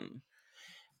everyone.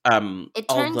 It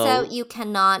turns out you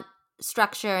cannot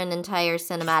structure an entire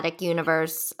cinematic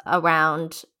universe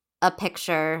around a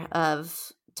picture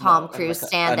of Tom Cruise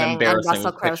standing and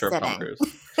Russell Crowe sitting.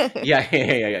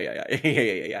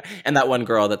 Yeah. And that one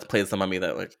girl that plays the mummy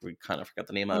that like we kind of forgot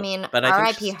the name of. I mean, but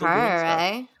R.I.P. her,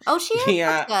 eh? Oh, she is.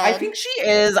 Yeah, That's good. I think she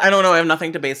is. I don't know. I have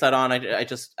nothing to base that on. I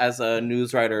just, as a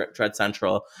news writer at Dread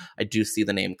Central, I do see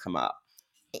the name come up,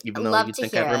 even though you'd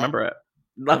think I'd remember it.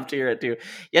 Love to hear it too.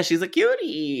 Yeah, she's a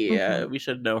cutie. We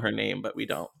should know her name, but we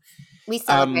don't. We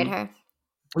celebrate her.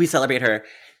 We celebrate her.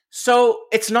 So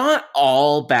it's not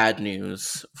all bad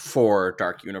news for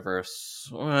Dark Universe.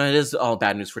 Well, it is all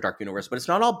bad news for Dark Universe, but it's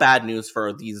not all bad news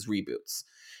for these reboots.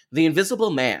 The Invisible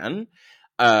Man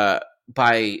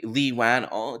by Lee Wan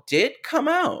did come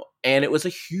out, and it was a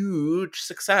huge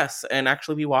success. And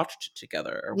actually, we watched it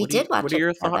together. We did watch it What are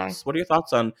your together. thoughts? What are your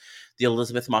thoughts on the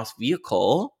Elizabeth Moss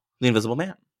vehicle, The Invisible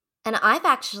Man? And I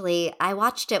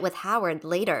watched it with Howard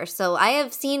later, so I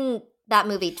have seen that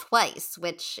movie twice,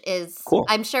 which is cool.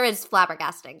 I'm sure is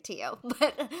flabbergasting to you,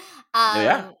 but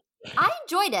yeah. I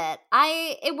enjoyed it.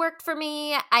 It worked for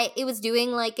me. It was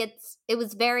doing like it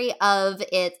was very of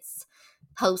its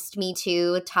post Me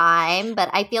Too time, but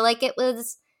I feel like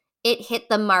it hit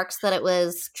the marks that it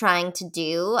was trying to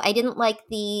do. I didn't like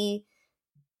the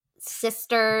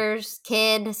sister's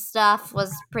kid stuff,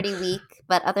 was pretty weak,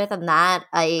 but other than that,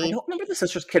 I don't remember the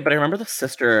sister's kid, but I remember the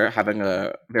sister having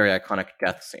a very iconic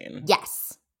death scene.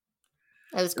 Yes,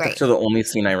 it was great. That's the only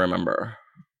scene I remember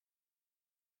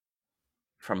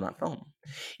from that film.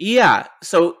 Yeah,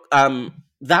 so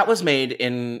that was made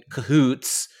in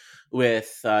cahoots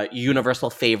with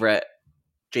Universal favorite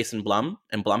Jason Blum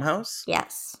and Blumhouse.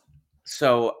 Yes.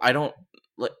 So I don't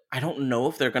know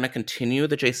if they're going to continue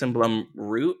the Jason Blum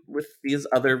route with these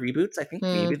other reboots. I think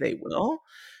maybe they will.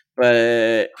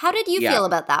 But how did you feel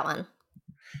about that one?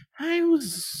 I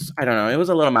don't know. It was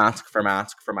a little mask for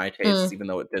my taste, even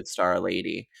though it did star a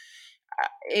lady.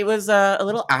 It was a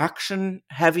little action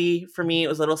heavy for me. It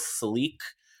was a little sleek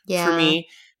for me.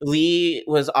 Lee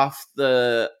was off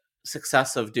the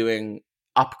success of doing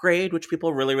Upgrade, which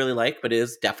people really, really like, but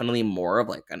is definitely more of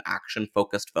like an action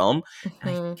focused film. And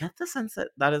I get the sense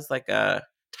that is like a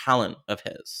talent of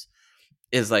his,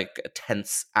 is like a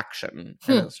tense action.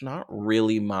 And it's not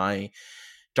really my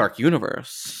Dark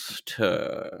Universe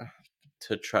to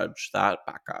trudge that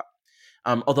back up.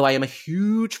 Although I am a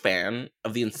huge fan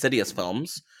of the Insidious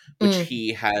films, which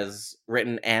he has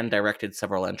written and directed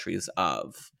several entries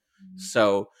of.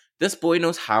 So this boy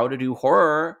knows how to do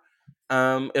horror.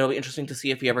 It'll be interesting to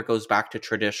see if he ever goes back to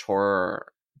tradish horror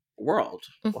world.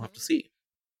 We'll have to see.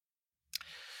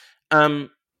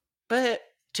 But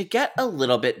to get a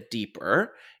little bit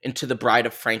deeper into the Bride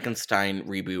of Frankenstein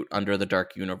reboot under the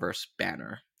Dark Universe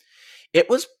banner, it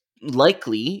was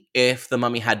likely, if The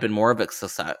Mummy had been more of a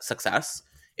success,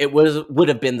 it would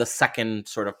have been the second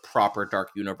sort of proper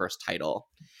Dark Universe title.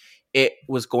 It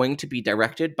was going to be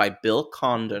directed by Bill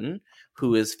Condon,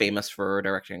 who is famous for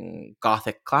directing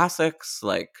Gothic classics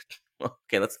like,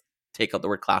 okay, let's take out the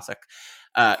word classic,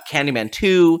 Candyman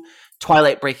 2,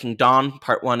 Twilight Breaking Dawn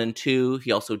Part 1 and 2.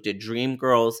 He also did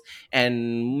Dreamgirls.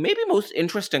 And maybe most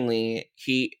interestingly,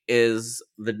 he is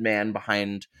the man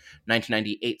behind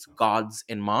 1998's Gods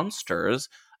and Monsters,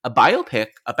 a biopic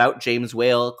about James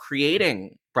Whale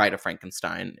creating Bride of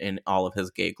Frankenstein in all of his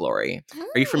gay glory.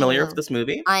 Are you familiar with this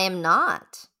movie? I am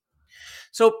not.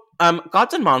 So,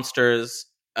 Gods and Monsters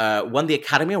won the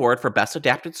Academy Award for Best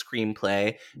Adapted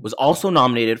Screenplay, was also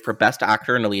nominated for Best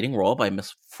Actor in a Leading Role by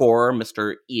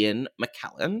Mr. Ian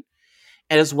McKellen,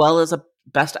 and as well as a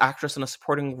Best Actress in a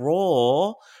Supporting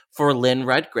Role for Lynn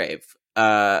Redgrave.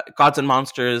 Gods and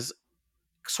Monsters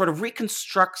sort of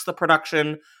reconstructs the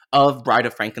production of Bride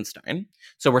of Frankenstein.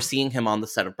 So we're seeing him on the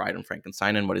set of Bride of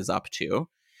Frankenstein and what he's up to.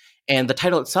 And the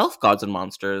title itself, Gods and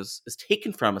Monsters, is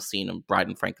taken from a scene in Bride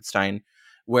and Frankenstein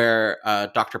where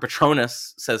Dr.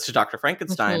 Patronus says to Dr.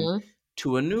 Frankenstein,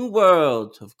 to a new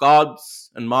world of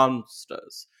gods and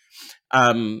monsters.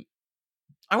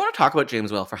 I want to talk about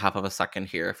James Whale for half of a second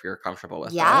here, if you're comfortable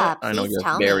with Yeah, it. I know please you're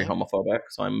tell very me. homophobic,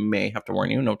 so I may have to warn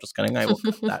you. No, just kidding. I will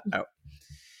cut that out.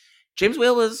 James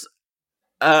Whale was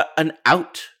an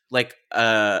out, like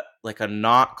a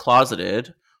not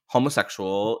closeted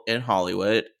homosexual in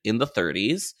Hollywood in the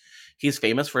 30s. He's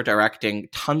famous for directing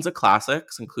tons of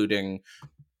classics, including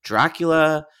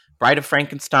Dracula, Bride of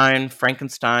Frankenstein,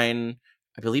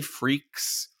 I believe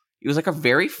Freaks. He was like a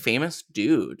very famous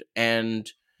dude,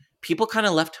 and people kind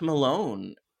of left him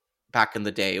alone back in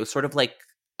the day. It was sort of like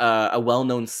a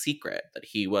well-known secret that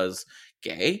he was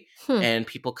gay, and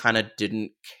people kind of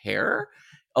didn't care.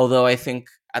 Although I think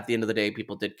at the end of the day,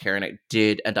 people did care, and it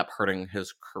did end up hurting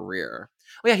his career.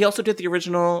 Oh yeah, he also did the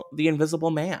original The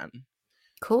Invisible Man.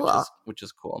 Cool. Which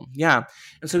is cool. Yeah.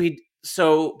 And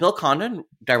so Bill Condon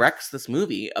directs this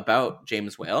movie about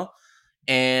James Whale,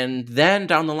 and then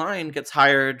down the line gets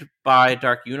hired by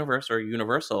Dark Universe or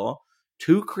Universal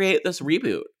to create this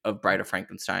reboot of Bride of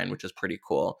Frankenstein, which is pretty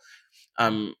cool.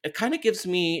 It kind of gives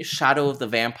me Shadow of the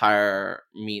Vampire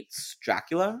meets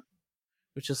Dracula,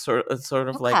 which is sort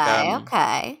of like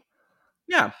okay.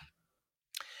 Yeah.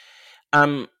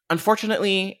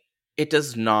 Unfortunately, it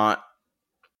does not.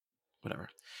 Whatever.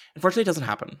 Unfortunately, it doesn't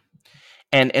happen.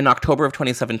 And in October of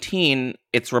 2017,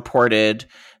 it's reported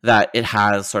that it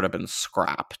has sort of been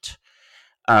scrapped.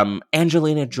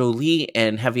 Angelina Jolie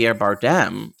and Javier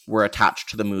Bardem were attached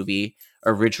to the movie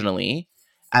originally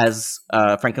as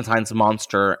Frankenstein's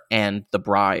monster and the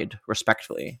bride,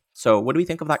 respectively. So what do we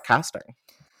think of that casting?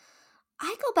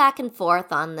 I go back and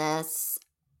forth on this.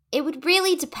 It would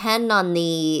really depend on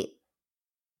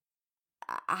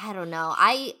I don't know.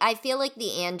 I feel like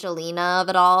the Angelina of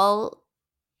it all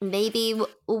maybe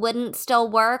wouldn't still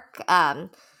work.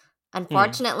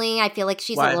 Unfortunately, I feel like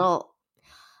she's Why? a little.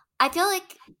 I feel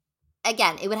like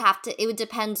again, it would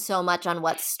depend so much on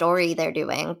what story they're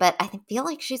doing, but I feel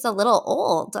like she's a little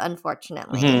old,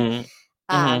 unfortunately.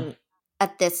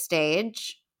 At this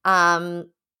stage. I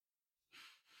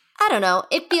don't know.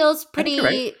 It feels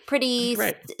pretty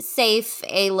safe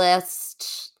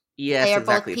A-list. Yes, they are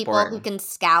exactly. both people who can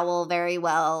scowl very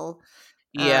well.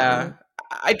 Yeah,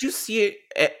 I do see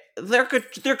it. They're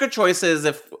good choices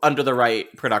if under the right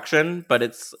production, but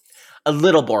it's a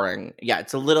little boring. Yeah,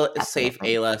 it's a little safe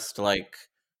A-list. Like,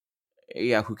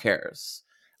 yeah, who cares?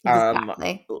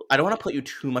 Exactly. I don't want to put you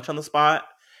too much on the spot,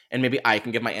 and maybe I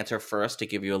can give my answer first to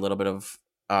give you a little bit of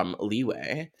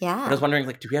leeway. Yeah. But I was wondering,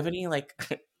 like, do we have any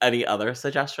any other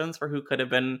suggestions for who could have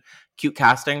been cute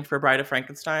casting for Bride of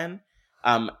Frankenstein?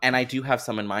 And I do have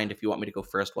some in mind if you want me to go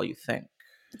first while you think.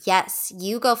 Yes,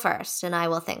 you go first, and I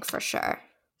will think for sure.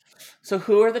 So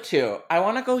who are the two? I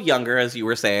want to go younger, as you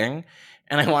were saying,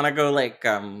 and I want to go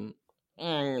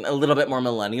a little bit more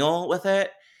millennial with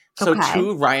it. So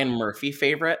two Ryan Murphy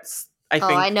favorites, I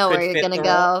think. I know where you're going to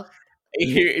go. Do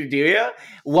you?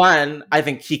 One, I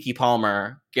think Keke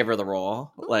Palmer, give her the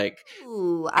role.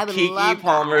 Ooh, I would Keke love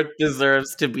Palmer that.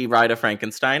 deserves to be Bride of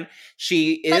Frankenstein.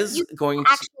 She is you going to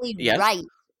actually write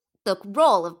the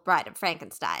role of Bride of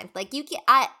Frankenstein. Like you can,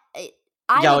 I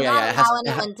would not allow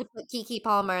anyone to put Keke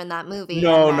Palmer in that movie.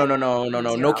 No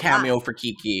cameo for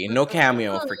Keke. No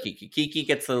cameo for Keke. Keke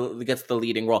gets the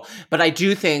leading role. But I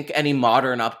do think any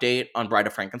modern update on Bride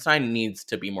of Frankenstein needs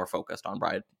to be more focused on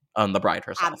the bride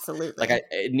herself. Absolutely.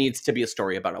 It needs to be a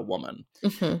story about a woman.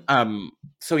 Mm-hmm.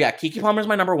 So yeah, Keke Palmer's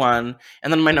my number one.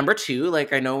 And then my number two,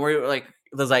 I know we're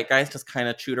the zeitgeist just kind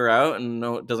of chewed her out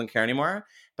and doesn't care anymore.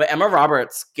 But Emma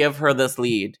Roberts, give her this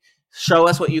lead. Show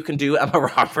us what you can do, Emma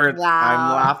Roberts. Wow.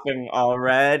 I'm laughing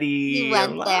already. He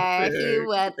went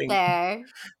there.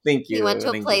 Thank you. He went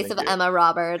to a place of Emma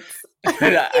Roberts.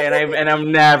 and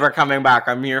I'm never coming back.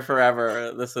 I'm here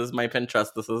forever. This is my Pinterest.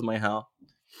 This is my hell.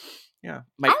 Yeah,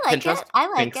 my Pinterest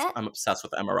thinks I'm obsessed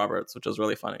with Emma Roberts, which is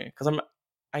really funny because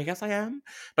I guess I am,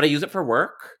 but I use it for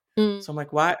work. So I'm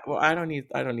like, why? Well, I don't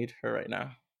need her right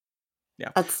now. Yeah.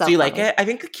 That's so Do you funny. like it? I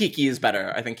think Keke is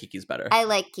better. I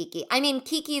like Keke. I mean,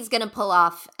 Kiki's gonna pull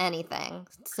off anything.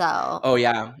 So. Oh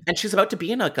yeah, and she's about to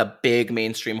be in a big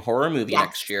mainstream horror movie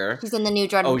next year. She's in the new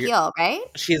Jordan Peele, right?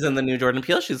 She's in the new Jordan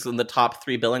Peele. She's in the top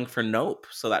 3 billing for Nope.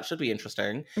 So that should be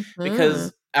interesting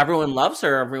because everyone loves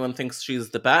her. Everyone thinks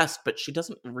she's the best, but she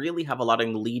doesn't really have a lot of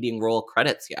leading role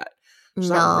credits yet.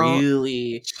 She's not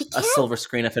really a silver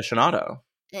screen aficionado.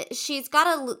 She's got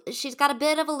a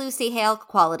bit of a Lucy Hale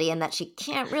quality in that she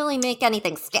can't really make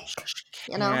anything stick. She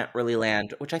can't really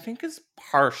land, which I think is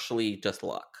partially just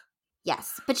luck.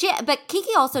 Yes, but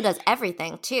Keke also does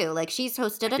everything too. Like she's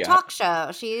hosted a talk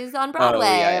show. She's on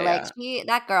Broadway.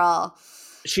 That girl.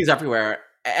 She's everywhere.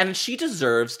 and she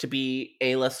deserves to be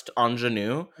A-list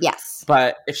ingenue. Yes.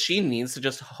 But if she needs to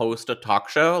just host a talk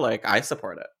show, like, I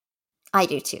support it. I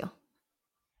do too.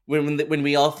 When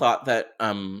we all thought that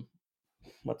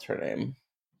what's her name?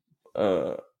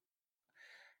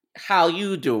 How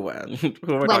you doing? Who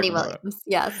am I Wendy talking about? Williams,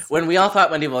 yes. When we all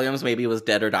thought Wendy Williams maybe was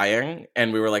dead or dying,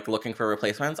 and we were like looking for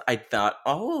replacements, I thought,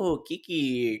 oh,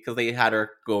 Kiki, because they had her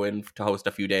go in to host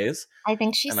a few days. I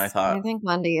think I think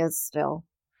Wendy is still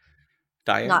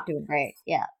dying. not doing great.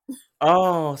 Yeah.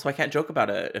 Oh, so I can't joke about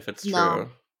it if it's No. true.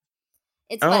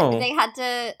 It's fun. They had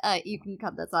to. You can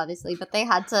cut this obviously, but they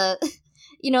had to.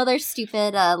 Their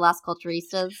stupid Las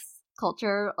Culturistas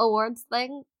culture awards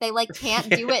thing. They like can't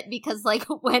do it because like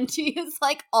Wendy is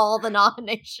like all the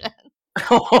nomination.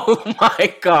 Oh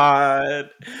my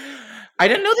god. I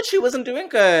didn't know that she wasn't doing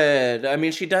good. I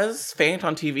mean, she does faint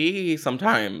on TV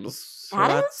sometimes. So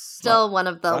that is still one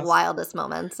of the wildest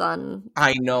moments on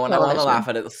I know, and television. I want to laugh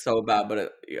at it so bad,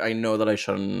 but I know that I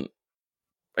shouldn't.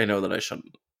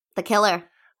 The killer.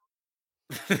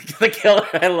 The killer.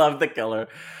 I love the killer.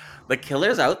 The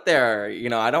killer's out there.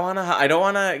 I don't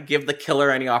want to give the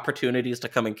killer any opportunities to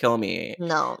come and kill me.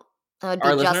 No. I would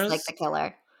be just like the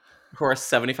killer. Who are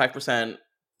 75%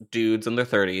 dudes in their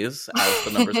 30s, as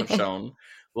the numbers have shown,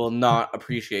 will not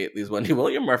appreciate these Wendy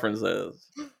Williams references.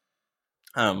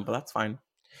 But that's fine.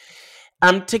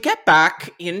 To get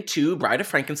back into Bride of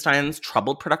Frankenstein's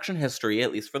troubled production history,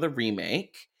 at least for the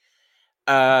remake,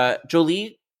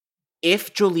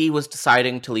 if Jolie was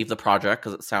deciding to leave the project,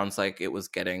 because it sounds like it was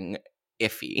getting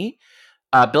iffy,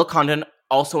 Bill Condon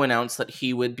also announced that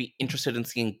he would be interested in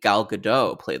seeing Gal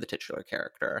Gadot play the titular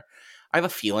character. I have a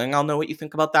feeling I'll know what you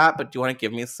think about that, but do you want to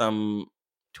give me some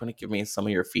of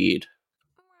your feed?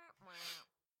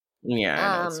 Yeah,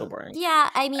 I know, it's so boring. Yeah,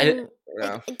 I mean,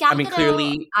 Gal Gadot,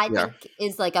 clearly, I think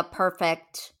is like a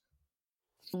perfect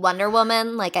Wonder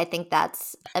Woman. Like, I think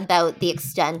that's about the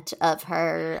extent of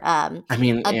her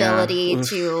ability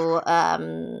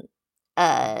to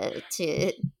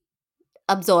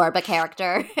absorb a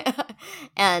character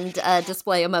and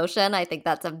display emotion. I think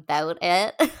that's about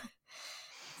it.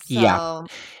 Yeah.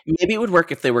 Maybe it would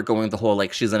work if they were going the whole,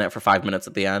 like, she's in it for 5 minutes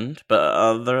at the end. But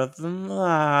other than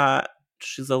that,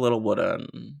 she's a little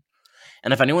wooden.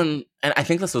 And if anyone... And I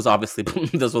think this was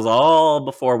all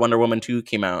before Wonder Woman 2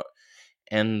 came out.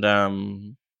 And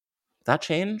that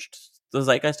changed the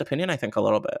zeitgeist opinion, I think, a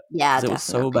little bit. Yeah, because it was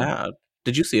so bad.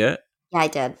 Did you see it? Yeah, I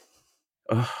did.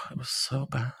 Oh, it was so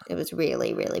bad. It was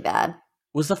really, really bad.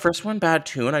 Was the first one bad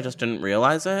too, and I just didn't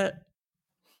realize it?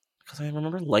 Because I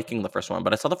remember liking the first one,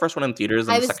 but I saw the first one in theaters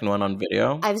and the second one on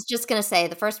video. I was just going to say,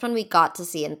 the first one we got to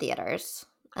see in theaters.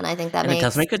 And I think it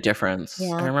does make a difference.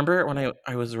 Yeah. I remember when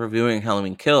I was reviewing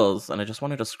Halloween Kills, and I just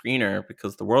wanted a screener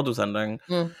because the world was ending.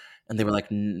 And they were like,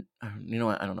 you know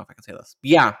what? I don't know if I can say this. But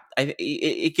yeah,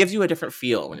 it gives you a different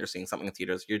feel when you're seeing something in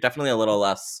theaters. You're definitely a little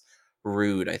less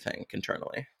rude, I think,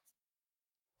 internally.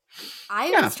 I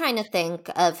was trying to think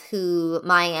of who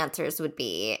my answers would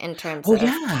be in terms of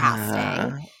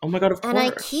casting. Oh my god, of course. And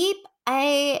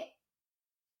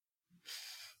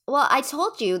I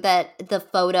told you that the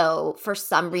photo, for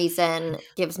some reason,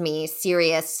 gives me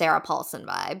serious Sarah Paulson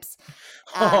vibes.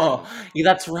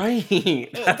 That's right.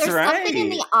 There's something in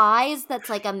the eyes that's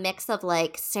like a mix of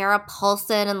like Sarah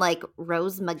Paulson and like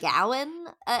Rose McGowan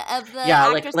of the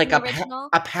actress in the original.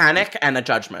 A panic and a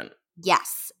judgment.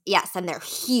 Yes, and they're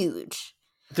huge.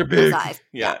 They're big. Those eyes.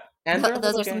 Yeah. And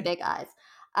those are some big eyes.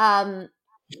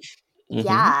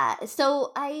 Yeah.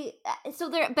 So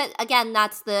but again,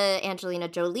 that's the Angelina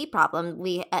Jolie problem.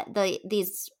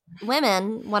 These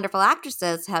women, wonderful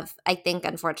actresses, have, I think,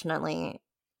 unfortunately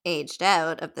aged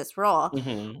out of this role.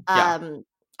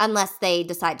 Unless they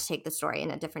decide to take the story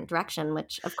in a different direction,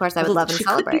 which of course I would love and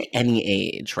celebrate. Could be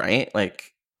any age, right?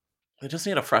 Like, they just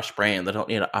need a fresh brain. They don't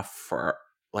need a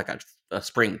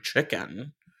spring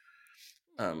chicken.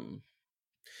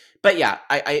 But yeah,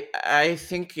 I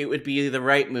think it would be the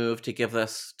right move to give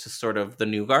this to sort of the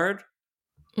new guard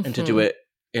and to do it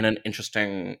in an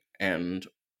interesting and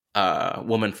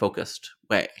woman-focused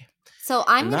way. So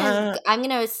I'm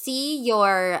gonna see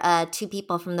your two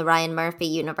people from the Ryan Murphy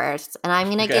universe, and I'm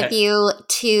gonna give you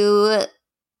two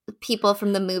people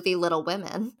from the movie Little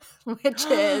Women, which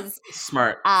is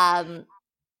smart.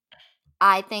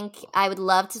 I think I would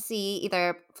love to see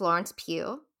either Florence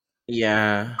Pugh.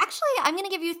 Yeah. Actually, I'm going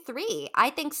to give you three. I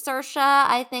think Saoirse,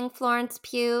 I think Florence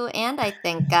Pugh, and I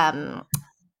think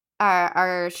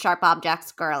our Sharp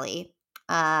Objects girly.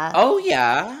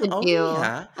 Could do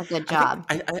a good job.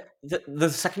 The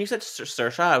second you said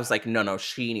Saoirse, I was like, no,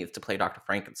 she needs to play Dr.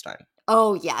 Frankenstein.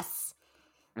 Oh, yes.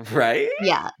 Right?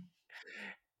 Yeah.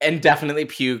 And definitely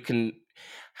Pugh can...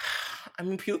 I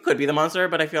mean, Pugh could be the monster,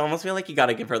 but almost feel like you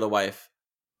gotta give her the wife.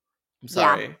 I'm Yeah.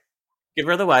 sorry. Give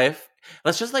her the wife.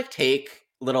 Let's just like take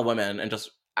Little Women and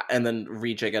then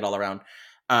rejig it all around.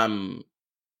 I'm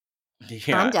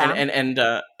Yeah, down.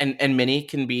 and Minnie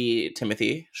can be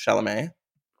Timothy Chalamet.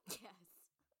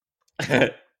 Yeah.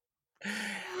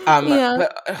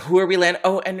 But who are we landing?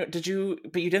 Oh, and but you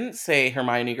didn't say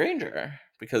Hermione Granger,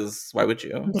 because why would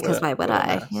you? Because why would what a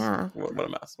I? mess. Yeah. What a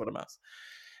mess. What a mess.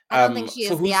 I don't think she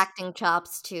So has the who's acting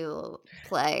chops to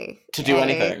play to do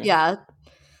anything? Yeah.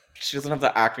 She doesn't have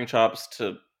the acting chops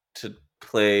to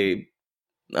play.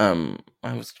 I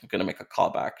was gonna make a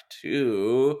callback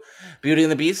to Beauty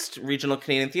and the Beast Regional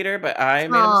Canadian Theatre, but I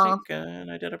made a Aw. mistake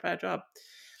and I did a bad job.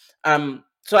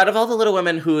 So out of all the Little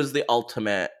Women, who is the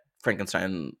ultimate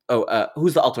Frankenstein?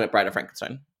 Who's the ultimate Bride of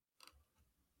Frankenstein?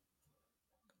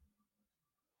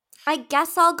 I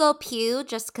guess I'll go Pew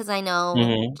just because I know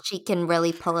Mhm. she can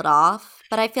really pull it off.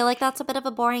 But I feel like that's a bit of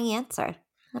a boring answer.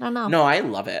 I don't know. No, I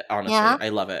love it. Honestly, Yeah? I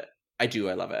love it. I do.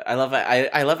 I love it. I love it.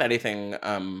 I love anything.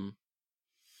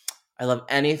 I love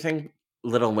anything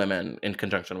Little Women in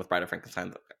conjunction with Bride of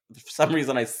Frankenstein. For some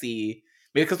reason, I see,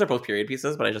 maybe because they're both period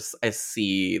pieces, but I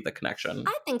see the connection.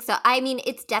 I think so. I mean,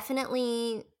 it's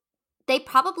definitely, they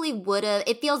probably would have,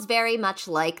 it feels very much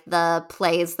like the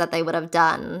plays that they would have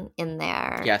done in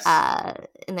their, Yes.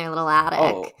 in their little attic.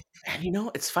 Oh, and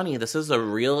it's funny. This is a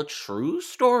real, true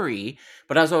story.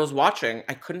 But as I was watching,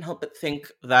 I couldn't help but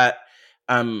think that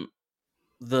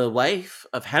the wife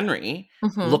of Henry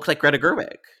Mhm. looked like Greta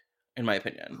Gerwig, in my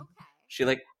opinion.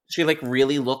 Okay. She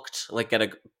really looked like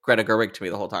Greta Gerwig to me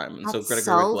the whole time, and so That's Greta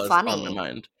so Gerwig was on my funny.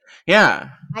 mind. Yeah,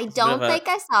 I it's a bit of don't a think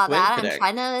I saw that. I'm coincidence.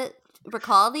 trying to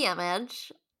recall the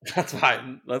image. That's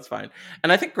fine. That's fine.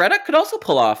 And I think Greta could also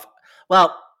pull off.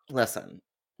 Well, listen,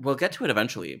 we'll get to it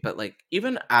eventually, but like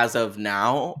even as of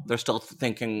now, they're still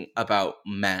thinking about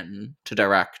men to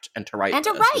direct and to write And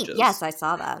to this, write. which is Yes, I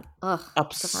saw that. Ugh,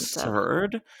 it's offensive.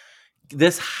 absurd.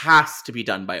 This has to be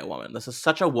done by a woman. This is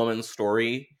such a woman's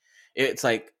story. It's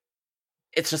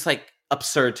just like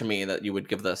absurd to me that you would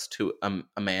give this to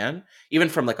a man, even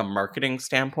from like a marketing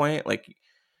standpoint. Like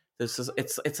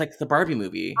it's like the Barbie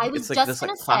movie. I was It's like just this like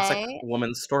gonna classic say,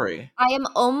 woman's story. I am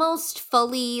almost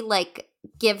fully like,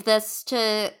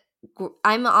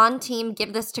 I'm on team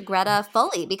give this to Greta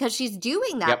fully because she's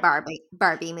doing that Yep.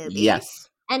 Barbie movie. Yes.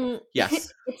 And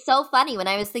Yes. it's so funny when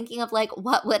I was thinking of like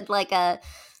what would like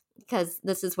because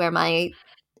this is where my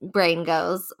brain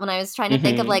goes when I was trying to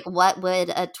think of Mhm. like what would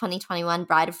a 2021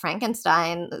 Bride of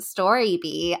Frankenstein story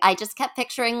be. I just kept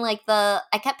picturing like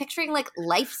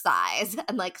life size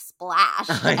and like Splash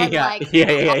and Yeah. like Yeah.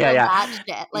 all of that shit.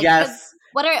 Like 'cause Yes.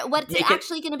 what's it Make it.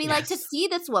 actually going to be like to Yes. see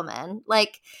this woman?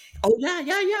 Like, Oh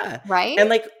yeah. right? And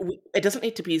like it doesn't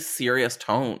need to be serious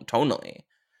tonally.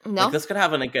 Like No, this could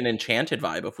have an enchanted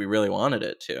vibe if we really wanted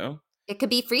it to. it could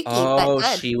be freaky, but Oh,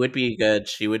 good. she would be good.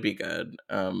 She would be good.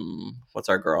 What's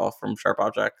our girl from Sharp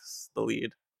Objects? The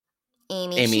lead,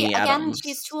 Amy. Amy Adams.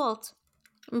 She's too old.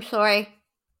 I'm sorry.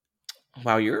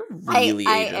 Wow, you're really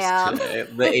I ageist am. today.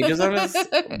 The ageism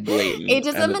is blatant.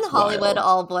 Ageism and in it's Hollywood wild.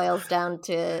 all boils down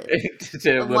to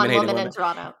To one women hating woman in women.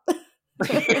 Toronto.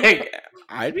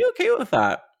 I'd be okay with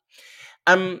that.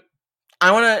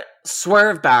 I want to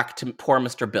swerve back to poor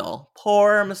Mr. Bill,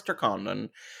 poor Mr. Condon,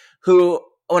 who,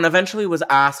 when eventually was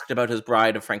asked about his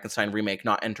Bride of Frankenstein remake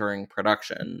not entering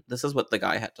production, this is what the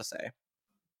guy had to say.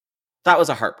 That was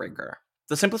a heartbreaker.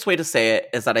 The simplest way to say it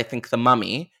is that I think The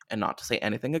Mummy, and not to say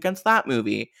anything against that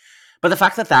movie, but the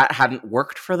fact that that hadn't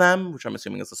worked for them, which I'm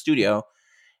assuming is the studio,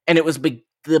 and it was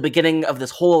the beginning of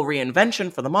this whole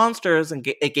reinvention for the monsters, and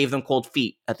it gave them cold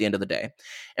feet at the end of the day.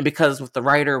 And because the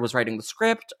writer was writing the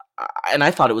script, and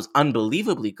I thought it was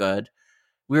unbelievably good,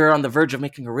 we were on the verge of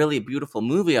making a really beautiful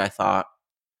movie, I thought.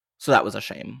 So that was a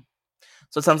shame.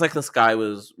 So it sounds like this guy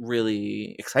was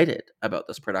really excited about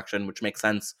this production, which makes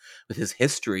sense with his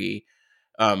history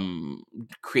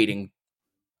creating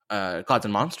Gods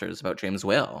and Monsters about James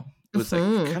Whale. It was like,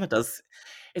 it kind of does.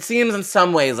 It seems in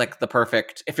some ways like the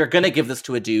perfect, if you're going to give this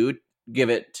to a dude, give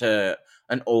it to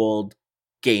an old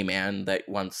gay man that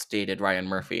once dated Ryan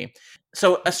Murphy.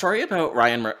 So a story about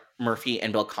Ryan Murphy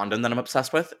and Bill Condon that I'm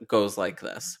obsessed with goes like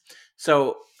this.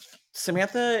 So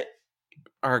Samantha,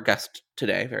 our guest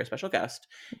today, very special guest,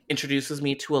 introduces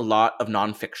me to a lot of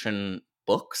nonfiction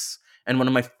books. And one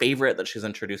of my favorite that she's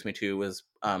introduced me to was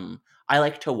I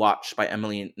Like to Watch by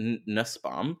Emily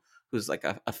Nussbaum, who's like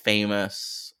a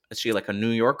famous, is she like a New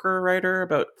Yorker writer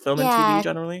about film and TV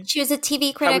generally? She was a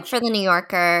TV critic for The New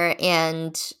Yorker,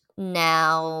 and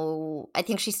now I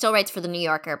think she still writes for The New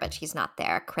Yorker, but she's not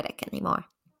their critic anymore.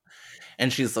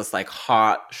 And she's this like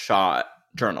hot shot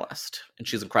journalist, and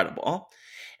she's incredible.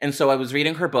 And so I was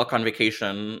reading her book on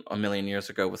vacation a million years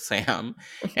ago with Sam,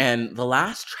 and the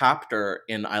last chapter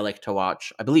in I Like to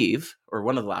Watch, I believe, or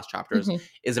one of the last chapters,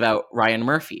 is about Ryan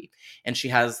Murphy. And she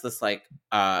has this like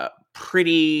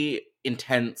pretty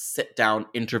intense sit-down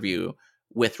interview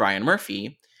with Ryan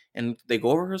Murphy, and they go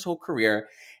over his whole career,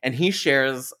 and he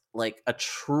shares like a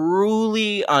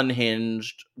truly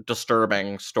unhinged,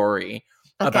 disturbing story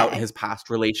about his past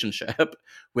relationship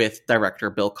with director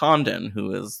Bill Condon,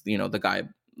 who is, you know, the guy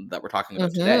that we're talking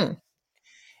about today.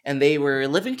 And they were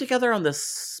living together on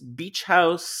this beach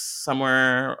house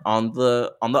somewhere on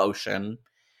the ocean.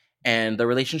 And the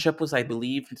relationship was, I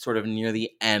believe, sort of near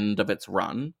the end of its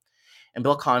run. And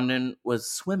Bill Condon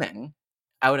was swimming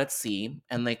out at sea,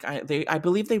 and like I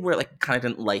believe they were like kind of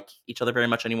didn't like each other very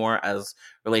much anymore, as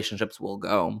relationships will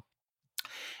go.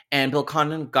 And Bill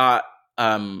Condon got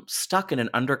stuck in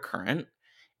an undercurrent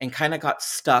and kind of got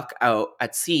stuck out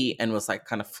at sea and was like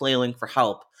kind of flailing for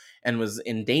help and was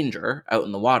in danger out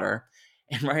in the water.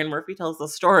 And Ryan Murphy tells the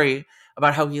story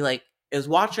about how he like is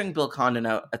watching Bill Condon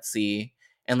out at sea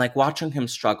and like watching him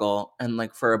struggle, and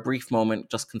like for a brief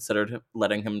moment just considered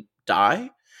letting him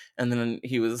die. And then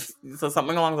he said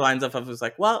something along the lines of was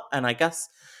like, well, and I guess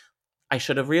I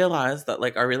should have realized that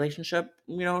like our relationship,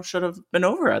 you know, should have been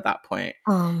over at that point.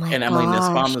 Oh my And Emily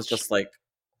Nussbaum was just like,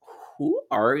 who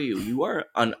are you? You are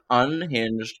an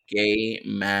unhinged gay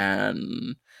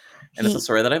man. And it's a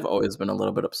story that I've always been a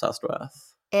little bit obsessed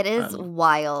with. It is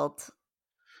wild.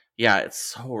 Yeah, it's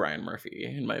so Ryan Murphy,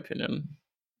 in my opinion.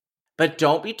 But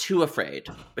don't be too afraid,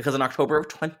 because in October of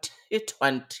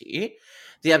 2020,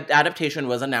 the adaptation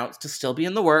was announced to still be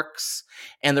in the works,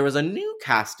 and there was a new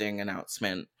casting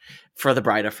announcement for The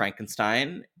Bride of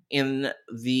Frankenstein in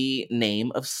the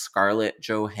name of Scarlett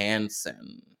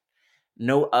Johansson.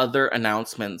 No other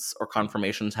announcements or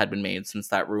confirmations had been made since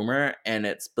that rumor, and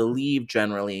it's believed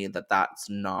generally that that's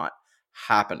not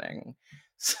happening.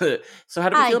 So how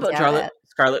do we feel about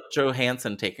Scarlett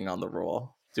Johansson taking on the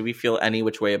role? Do we feel any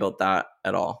which way about that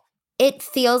at all? It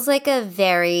feels like a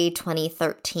very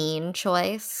 2013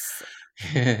 choice.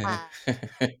 Like,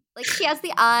 she has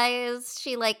the eyes.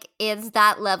 She like is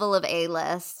that level of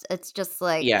A-list. It's just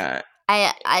like,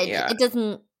 it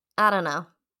doesn't. I don't know.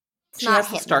 She has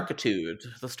the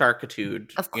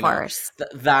Starkitude. Of course. You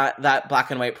know, that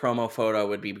black and white promo photo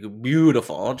would be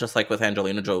beautiful, just like with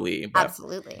Angelina Jolie. But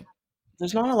absolutely.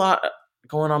 There's not a lot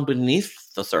going on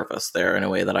beneath the surface there in a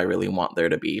way that I really want there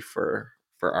to be for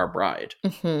our bride.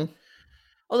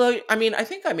 Although, I mean, I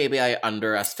think I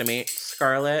underestimate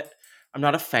Scarlett. I'm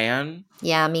not a fan.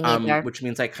 Yeah, me neither. Which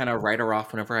means I kind of write her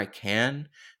off whenever I can.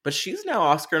 But she's now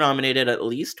Oscar nominated at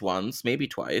least once, maybe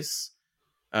twice.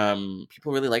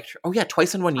 People really liked her. Oh yeah,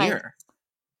 twice in 1 year.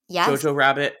 Yes. Jojo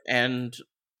Rabbit and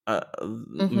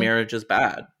Marriage is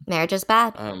Bad. Marriage is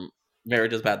Bad.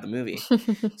 Marriage is Bad, the movie.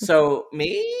 So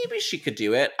maybe she could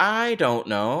do it. I don't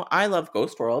know. I love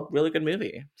Ghost World. Really good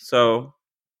movie. So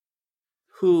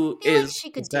she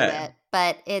could do it,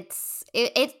 but it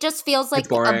just feels like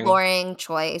a boring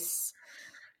choice.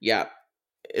 Yeah.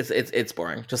 It's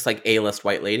boring. Just like A-list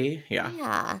white lady. Yeah.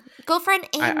 Yeah. Go for an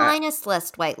A-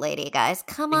 list white lady, guys.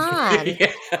 Come on.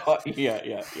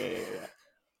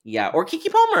 Yeah. Or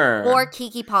Keke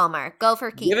Palmer. Go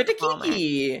for Keke. Give it to Palmer.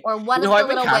 Keke. Or one of the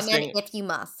Little Women, if you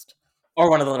must. Or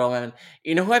one of the Little Women.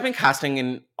 You know who I've been casting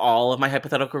in all of my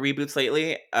hypothetical reboots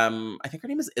lately? I think her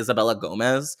name is Isabella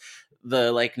Gomez,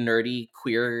 the like nerdy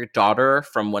queer daughter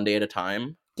from One Day at a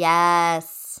Time.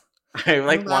 Yes. I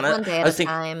like want to. One Day at a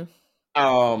Time.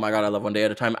 Oh my god, I love One Day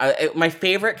at a Time. My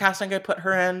favorite casting I put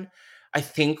her in, I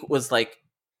think, was like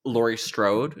Laurie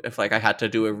Strode. If like I had to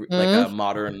do a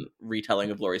modern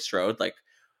retelling of Laurie Strode, like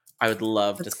I would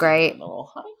love to see great. a little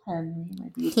hi Henry, my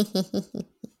beauty.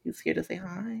 He's here to say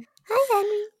hi. Hi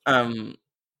Henry.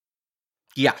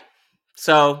 Yeah.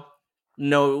 So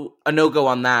a no-go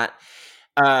on that.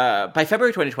 By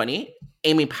February 2020,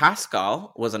 Amy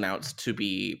Pascal was announced to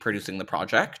be producing the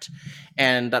project,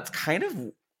 and that's kind of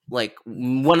like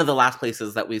one of the last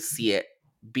places that we see it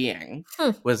being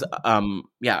was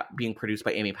being produced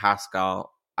by Amy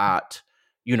Pascal at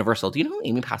Universal. Do you know who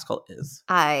Amy Pascal is?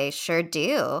 I sure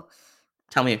do.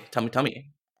 Tell me.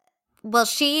 Well,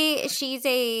 she's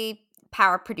a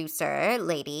power producer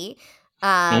lady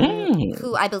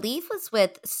who I believe was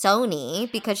with Sony,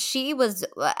 because she was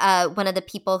one of the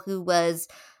people who was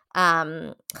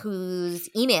whose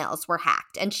emails were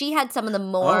hacked, and she had some of the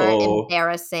more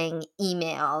embarrassing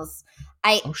emails.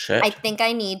 I think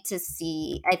I need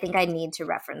to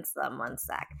reference them one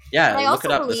sec. Yeah, but I look also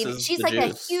it up. believe she's like a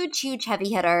huge heavy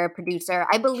hitter producer.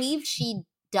 I believe she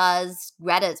does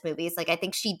Greta's movies. Like I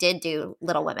think she did do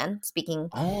Little Women. Speaking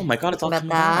Oh my god, it's all about coming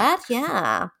that, back.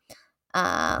 yeah.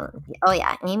 Oh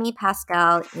yeah, Amy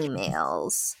Pascal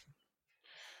emails.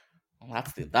 Well,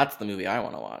 that's the movie I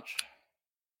want to watch.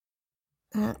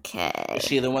 Okay. Is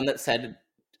she the one that said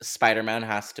Spider-Man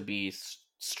has to be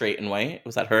straight and white?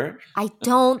 Was that her? I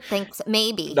don't think so.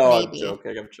 Maybe. No, I'm maybe.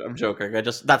 joking. I'm joking.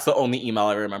 That's the only email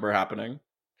I remember happening.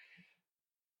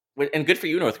 And good for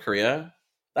you, North Korea.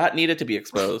 That needed to be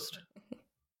exposed.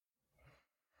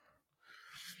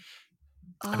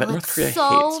 I bet North Korea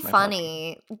so hates my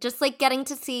funny. Just like getting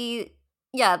to see,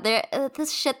 yeah, there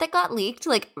this shit that got leaked,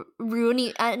 like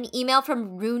an email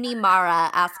from Rooney Mara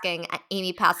asking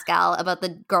Amy Pascal about the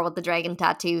Girl with the Dragon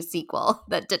Tattoo sequel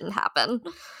that didn't happen.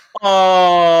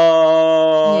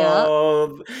 Oh,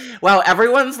 yeah. Wow,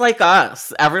 everyone's like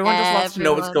us. Everyone just wants to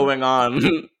know what's going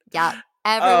on. Yeah,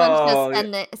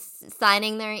 everyone's just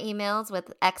signing their emails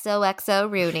with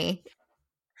XOXO Rooney.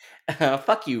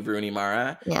 Fuck you, Rooney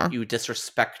Mara. Yeah. You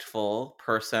disrespectful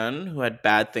person who had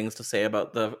bad things to say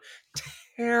about the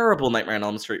terrible Nightmare on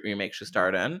Elm Street remake she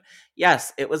starred in.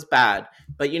 Yes, it was bad.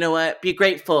 But you know what? Be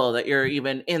grateful that you're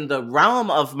even in the realm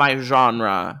of my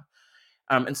genre.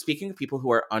 And speaking of people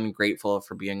who are ungrateful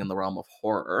for being in the realm of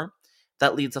horror,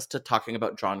 that leads us to talking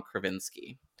about John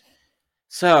Krasinski.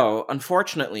 So,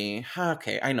 unfortunately,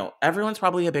 okay, I know everyone's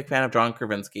probably a big fan of John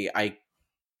Krasinski. I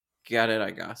get it, I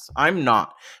guess. I'm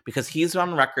not, because he's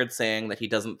on record saying that he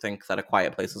doesn't think that A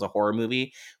Quiet Place is a horror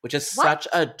movie, which is such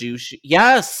a douche.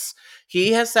 Yes,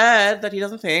 he has said that he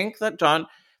doesn't think that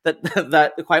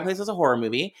that The Quiet Place is a horror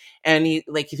movie, and he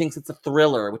thinks it's a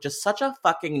thriller, which is such a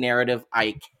fucking narrative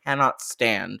I cannot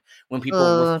stand when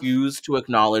people refuse to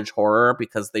acknowledge horror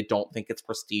because they don't think it's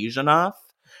prestige enough,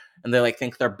 and they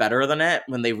think they're better than it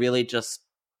when they really just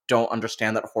don't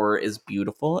understand that horror is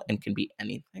beautiful and can be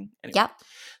anything. Anyway. Yep.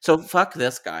 So fuck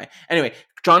this guy. Anyway,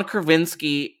 John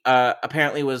Krasinski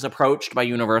apparently was approached by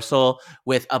Universal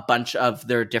with a bunch of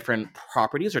their different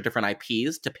properties or different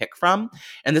IPs to pick from.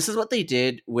 And this is what they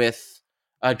did with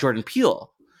Jordan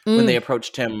Peele. When they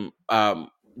approached him, and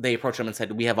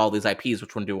said, we have all these IPs,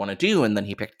 which one do you want to do? And then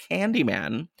he picked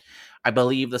Candyman. I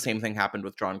believe the same thing happened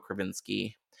with John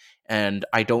Krasinski. And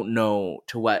I don't know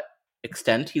to what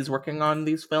extent he's working on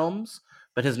these films,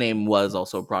 but his name was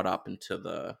also brought up into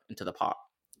the pot.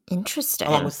 Interesting.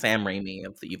 Along with Sam Raimi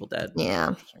of The Evil Dead.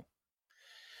 Yeah.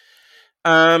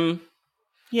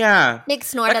 Yeah. Big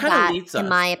snore to that, in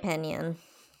my opinion.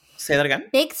 Say that again?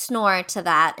 Big snore to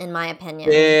that, in my opinion.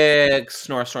 Big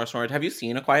snore. Have you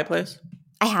seen A Quiet Place?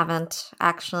 I haven't,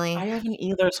 actually. I haven't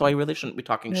either, so I really shouldn't be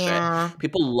talking shit.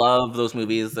 People love those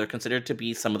movies. They're considered to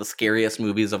be some of the scariest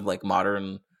movies of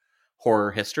modern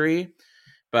horror history.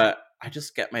 But I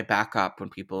just get my back up when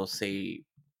people say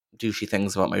douchey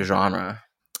things about my genre.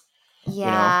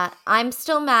 Yeah, I'm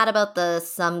still mad about the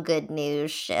Some Good News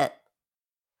shit.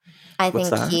 I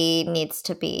think he needs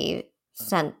to be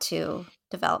sent to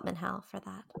development hell for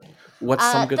that. What's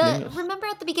Some Good News? Remember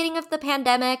at the beginning of the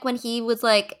pandemic when he was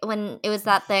when it was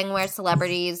that thing where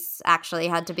celebrities actually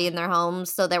had to be in their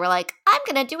homes, so they were like, I'm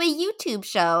gonna do a YouTube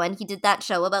show, and he did that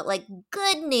show about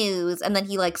good news, and then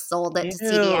he sold it to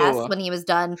CBS when he was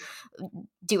done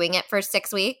doing it for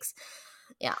 6 weeks.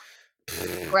 Yeah.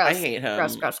 Gross. I hate him.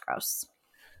 Gross.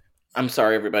 I'm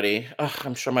sorry, everybody. Ugh,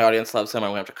 I'm sure my audience loves him. I'm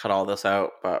going to have to cut all this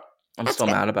out, but I'm still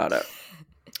mad about it.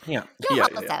 Yeah. You'll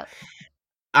help us out.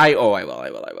 I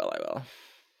will.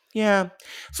 Yeah.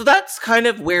 So that's kind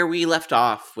of where we left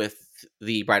off with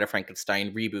the Bride of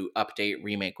Frankenstein reboot, update,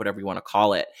 remake, whatever you want to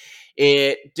call it.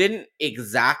 It didn't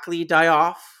exactly die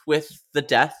off with the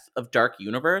death of Dark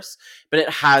Universe, but it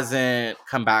hasn't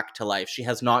come back to life. She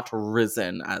has not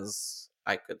risen, as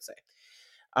I could say.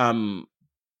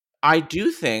 I do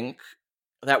think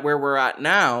that where we're at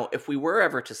now, if we were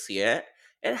ever to see it,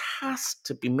 it has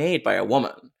to be made by a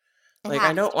woman.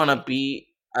 I don't want to be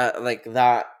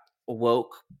that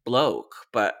woke bloke,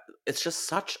 but it's just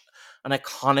such an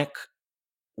iconic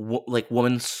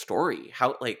woman's story.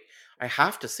 How I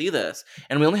have to see this,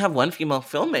 and we only have one female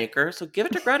filmmaker, so give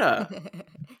it to Greta.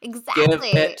 Exactly, give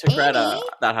it to Amy, Greta.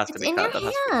 That has to be in cut.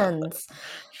 Your that hands. Has to be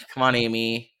cut. Come on,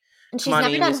 Amy. And Come on,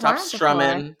 never Amy. done Stop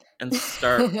strumming and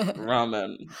start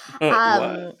rumming.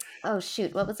 What? Oh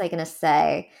shoot! What was I gonna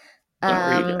say? What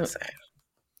were you gonna say?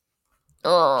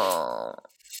 Oh,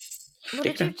 what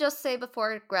did you just say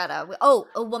before Greta? Oh,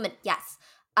 a woman. Yes,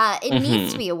 it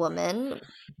needs to be a woman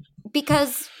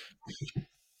because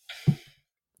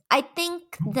I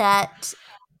think that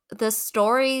the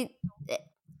story.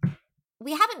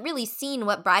 We haven't really seen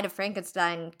what Bride of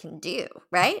Frankenstein can do,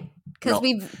 right? Because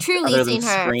we've truly seen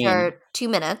her Scream. for 2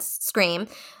 minutes. Scream.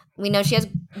 We know she has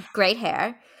great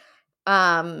hair.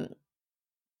 A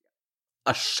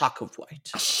shock of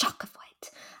white. A shock of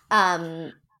white.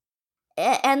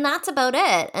 And that's about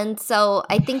it. And so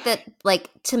I think that like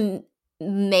to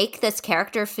make this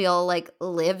character feel like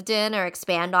lived in or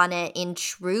expand on it in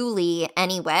truly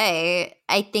any way,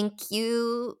 I think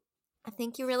you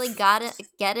really gotta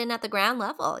get in at the ground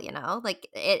level, you know? Like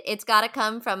it's gotta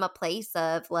come from a place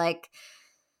of like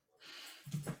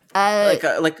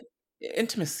like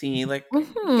intimacy, like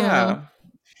yeah.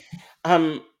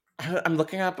 I'm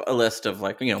looking up a list of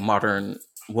like, you know, modern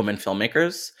women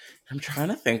filmmakers. I'm trying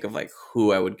to think of like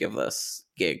who I would give this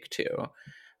gig to.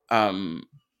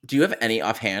 Do you have any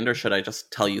offhand, or should I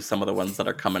just tell you some of the ones that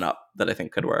are coming up that I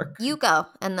think could work? You go,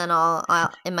 and then I'll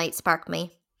it might spark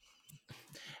me.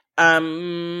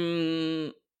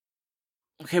 Okay,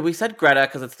 we said Greta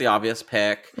because it's the obvious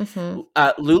pick.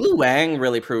 Lulu Wang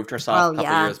really proved herself a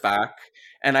couple years back,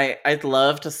 and I'd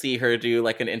love to see her do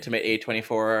like an intimate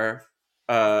A24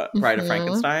 Bride of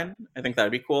Frankenstein. I think that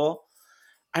would be cool.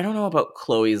 I don't know about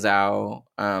Chloe Zhao.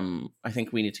 I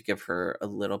think we need to give her a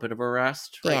little bit of a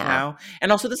rest right now. And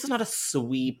also, this is not a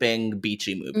sweeping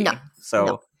beachy movie,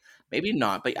 so maybe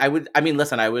not. But I would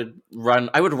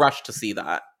rush to see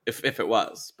that if it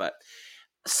was. But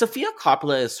Sofia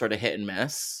Coppola is sort of hit and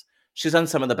miss. She's done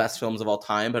some of the best films of all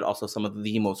time, but also some of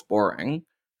the most boring.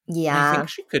 Yeah, I think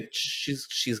she could.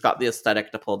 She's got the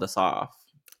aesthetic to pull this off.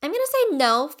 I'm gonna say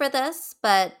no for this,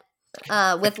 but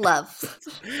with love.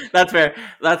 That's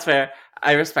fair.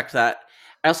 I respect that.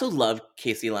 I also love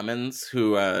Casey Lemons,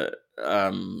 who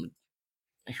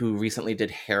recently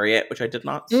did Harriet, which I did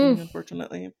not see,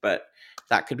 unfortunately, but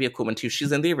that could be a cool one too.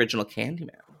 She's in the original Candyman.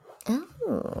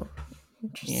 Oh,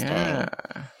 interesting. Yeah.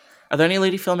 Are there any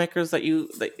lady filmmakers that you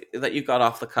got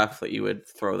off the cuff that you would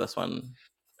throw this one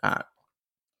at?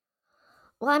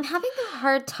 Well, I'm having a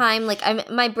hard time. Like,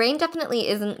 my brain definitely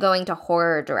isn't going to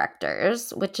horror directors,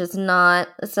 which is not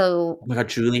so. Oh my god,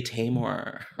 Julie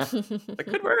Taymor. It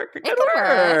could work. It could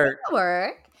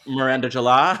work. Miranda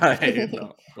July.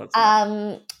 No,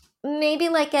 maybe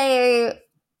like a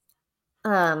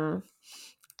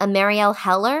Marielle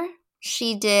Heller.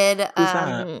 She did. Who's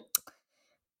that?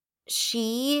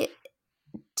 She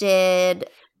did.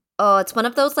 Oh, it's one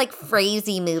of those like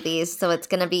phrasey movies. So it's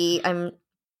gonna be.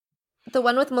 The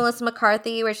one with Melissa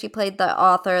McCarthy where she played the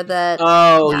author that...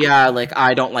 Oh, yeah, like,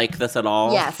 I don't like this at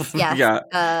all. Yes. Yeah.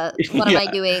 What am I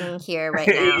doing here right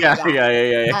now?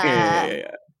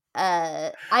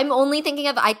 Yeah. I'm only thinking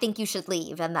of I Think You Should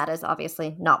Leave, and that is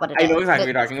obviously not what it is. I know exactly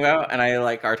what you're talking about, and I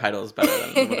like our titles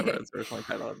better than whatever it's originally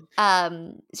titled.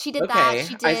 She did that.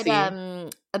 She did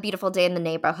A Beautiful Day in the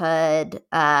Neighborhood.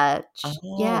 So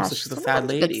she's a sad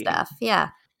lady. Good stuff, yeah.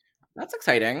 That's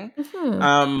exciting.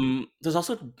 There's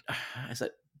also, is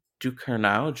it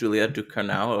Julia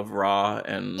Ducournau of Raw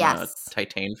and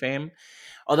Titan fame?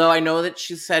 Although I know that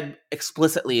she said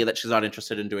explicitly that she's not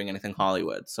interested in doing anything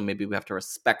Hollywood, so maybe we have to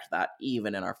respect that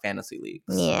even in our fantasy leagues.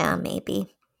 Yeah,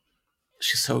 maybe.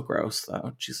 She's so gross,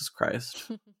 though. Jesus Christ.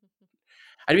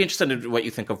 I'd be interested in what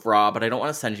you think of Raw, but I don't want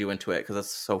to send you into it because it's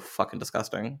so fucking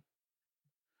disgusting.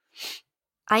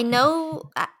 I know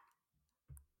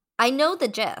the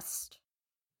gist.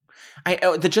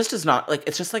 The gist is not like,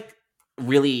 it's just like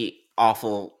really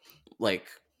awful like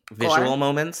visual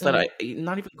moments that I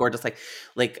not even gore, just like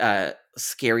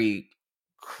scary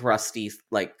crusty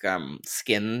like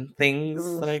skin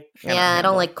things that I can't handle. I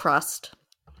don't like crust.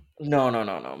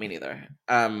 No, me neither.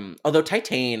 Although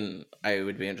Titan I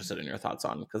would be interested in your thoughts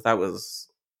on, because that was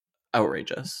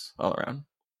outrageous all around.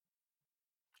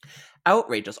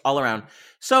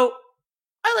 So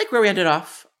I like where we ended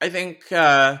off. I think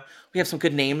we have some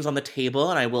good names on the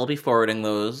table, and I will be forwarding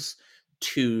those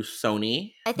to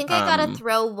Sony. I think I gotta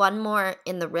throw one more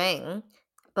in the ring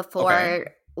before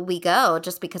we go,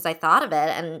 just because I thought of it,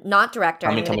 and not director.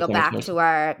 I'm gonna go back to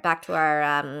our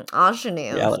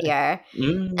ingenue here,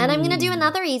 and I'm gonna do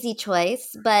another easy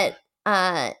choice, but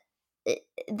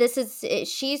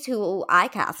she's who I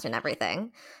cast in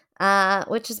everything,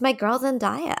 which is my girl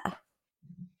Zendaya.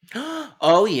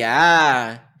 Oh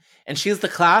yeah. And she's the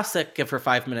classic, give her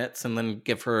 5 minutes and then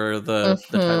give her the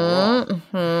title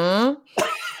role.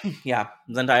 Yeah,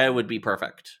 Zendaya would be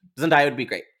perfect. Zendaya would be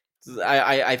great.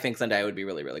 I think Zendaya would be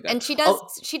really, really good. And she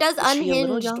does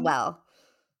Unhinged well.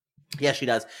 Yeah, she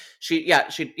does.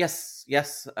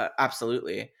 Yes,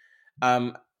 absolutely.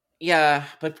 Yeah,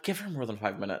 but give her more than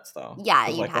 5 minutes though. Yeah,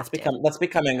 you have to. That's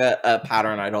becoming a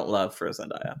pattern I don't love for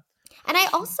Zendaya. And I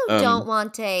also don't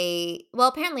want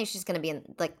apparently she's going to be in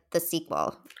like the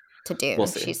sequel to Dune. We'll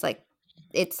see. She's like,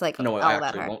 it's like no, all I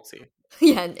about actually her. Won't see.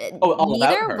 Yeah, all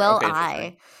neither about her. will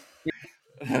Okay,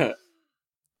 I.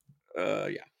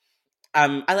 Yeah.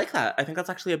 I like that. I think that's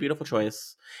actually a beautiful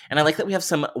choice. And I like that we have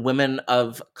some women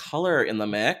of color in the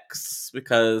mix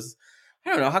because I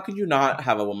don't know, how could you not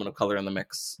have a woman of color in the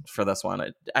mix for this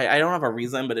one? I don't have a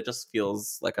reason, but it just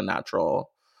feels like a natural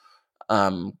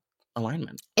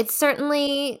alignment. It's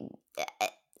certainly,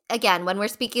 again, when we're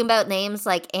speaking about names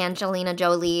like Angelina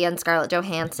Jolie and Scarlett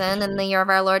Johansson in the year of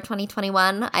our Lord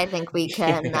 2021, I think we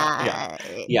can take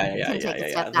a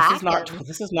step back.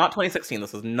 This is not 2016.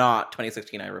 This is not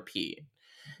 2016. I repeat.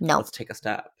 No, let's take a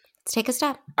step. Let's take a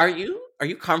step. Are you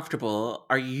comfortable?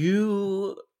 Are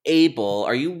you able?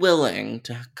 Are you willing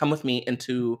to come with me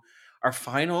into our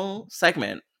final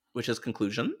segment, which is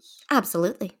conclusions?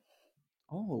 Absolutely.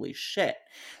 Holy shit!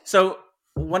 So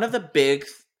one of the big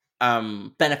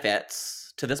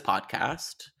benefits to this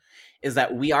podcast is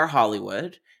that we are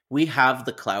Hollywood. We have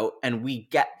the clout, and we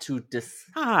get to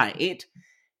decide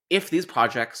if these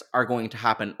projects are going to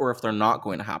happen or if they're not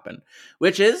going to happen,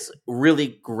 which is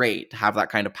really great to have that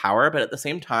kind of power. But at the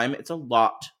same time, it's a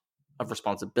lot of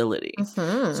responsibility.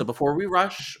 Mm-hmm. So before we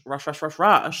rush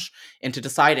into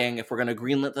deciding if we're going to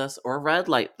greenlight this or red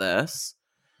light this,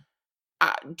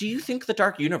 do you think the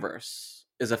Dark Universe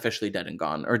is officially dead and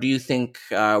gone? Or do you think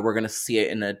we're going to see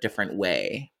it in a different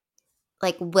way?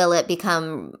 Like, will it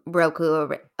become Roku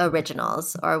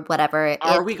Originals or whatever?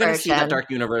 Are we going to see that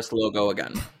Dark Universe logo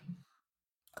again?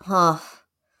 Oh.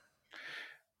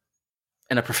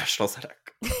 In a professional setting.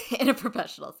 In a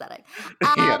professional setting.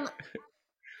 Yeah.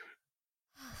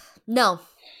 No.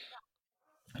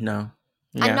 No.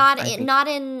 Yeah, not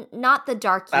the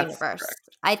Dark Universe. Correct.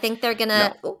 I think they're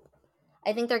gonna. No.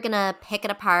 I think they're gonna pick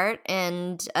it apart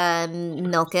and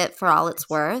milk it for all it's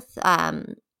worth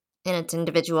in its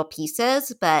individual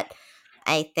pieces. But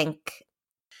I think.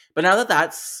 But now that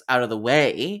that's out of the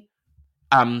way,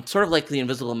 sort of like The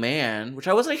Invisible Man, which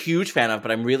I wasn't a huge fan of,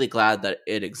 but I'm really glad that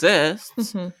it exists.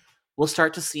 Mm-hmm. We'll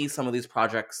start to see some of these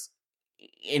projects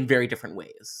in very different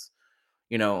ways.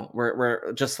 You know,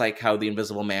 we're just like how The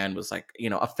Invisible Man was like, you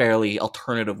know, a fairly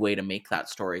alternative way to make that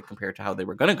story compared to how they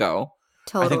were going to go.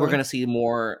 Totally. I think we're going to see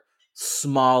more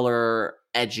smaller,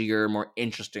 edgier, more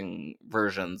interesting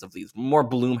versions of these, more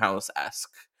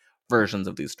Blumhouse-esque versions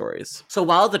of these stories. So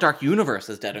while the Dark Universe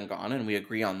is dead and gone, and we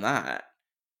agree on that,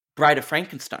 Bride of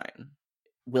Frankenstein,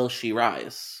 will she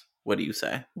rise? What do you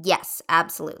say? Yes,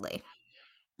 absolutely.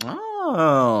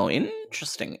 Oh,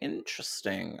 interesting.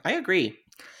 I agree.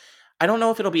 I don't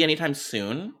know if it'll be anytime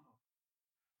soon,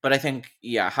 but I think,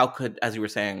 yeah, how could, as you were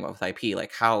saying with IP,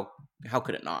 like how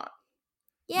could it not?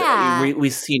 Yeah.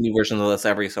 We see new versions of this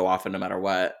every so often, no matter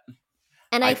what.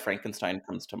 And Frankenstein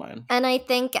comes to mind. And I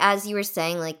think, as you were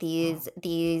saying, like these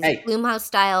Blumhouse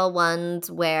style ones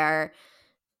where,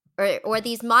 or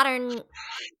these modern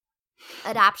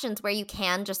adaptions where you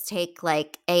can just take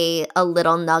like a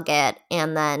little nugget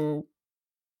and then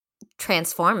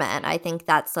transform it. I think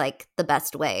that's like the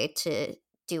best way to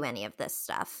do any of this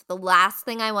stuff. The last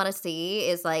thing I want to see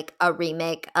is like a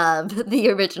remake of the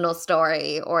original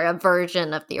story or a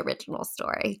version of the original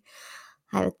story,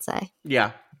 I would say.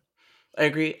 Yeah, I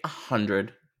agree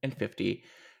 150%.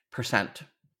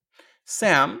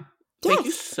 Sam, yes. Thank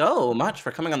you so much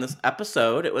for coming on this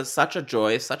episode. It was such a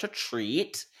joy, such a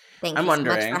treat. Thank you so much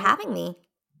for having me.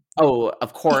 Oh,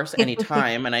 of course,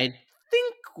 anytime. And I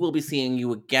think we'll be seeing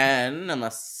you again,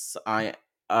 unless I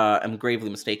am gravely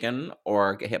mistaken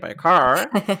or get hit by a car.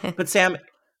 But Sam,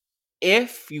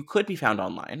 if you could be found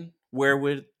online, where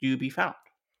would you be found?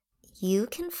 You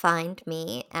can find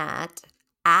me at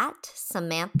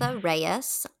Samantha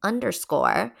Reyes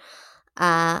 _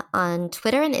 on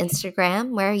Twitter and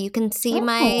Instagram, where you can see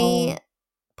my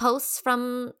posts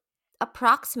from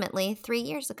approximately 3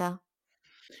 years ago.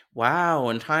 Wow,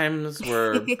 when times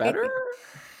were better?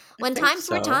 When times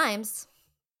were times.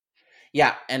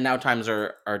 Yeah, and now times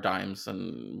are dimes,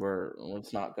 and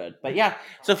it's not good. But yeah,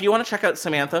 so if you want to check out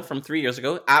Samantha from 3 years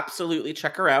ago, absolutely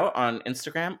check her out on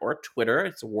Instagram or Twitter.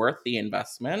 It's worth the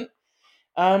investment.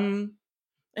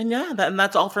 And yeah,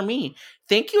 that's all for me.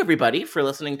 Thank you, everybody, for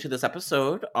listening to this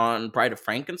episode on Bride of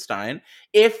Frankenstein.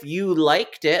 If you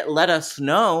liked it, let us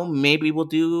know. Maybe we'll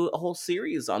do a whole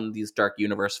series on these Dark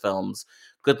Universe films.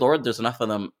 Good Lord, there's enough of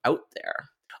them out there.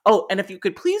 Oh, and if you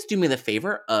could please do me the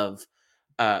favor of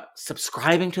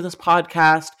subscribing to this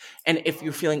podcast. And if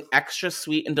you're feeling extra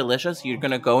sweet and delicious, you're going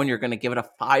to go and you're going to give it a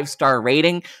 5-star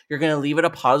rating. You're going to leave it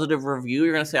a positive review.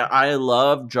 You're going to say, I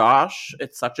love Josh.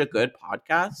 It's such a good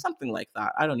podcast. Something like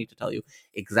that. I don't need to tell you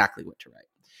exactly what to write.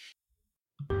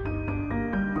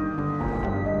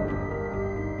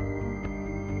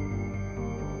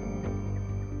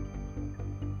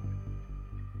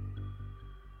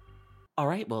 All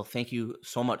right, well, thank you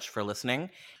so much for listening,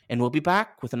 and we'll be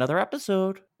back with another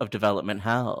episode of Development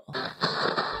Hell.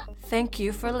 Thank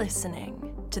you for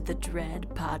listening to the Dread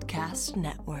Podcast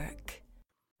Network.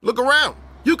 Look around.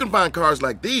 You can find cars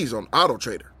like these on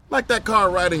AutoTrader, like that car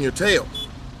riding your tail.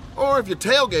 Or if you're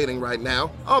tailgating right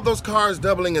now, all those cars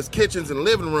doubling as kitchens and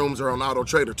living rooms are on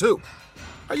AutoTrader too.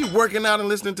 Are you working out and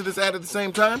listening to this ad at the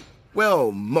same time?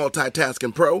 Well,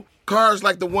 multitasking pro, cars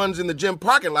like the ones in the gym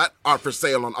parking lot are for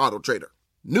sale on AutoTrader.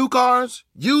 New cars,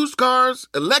 used cars,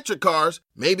 electric cars,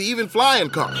 maybe even flying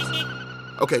cars.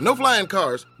 Okay, no flying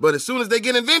cars, but as soon as they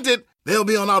get invented, they'll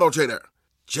be on AutoTrader.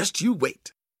 Just you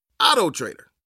wait. AutoTrader.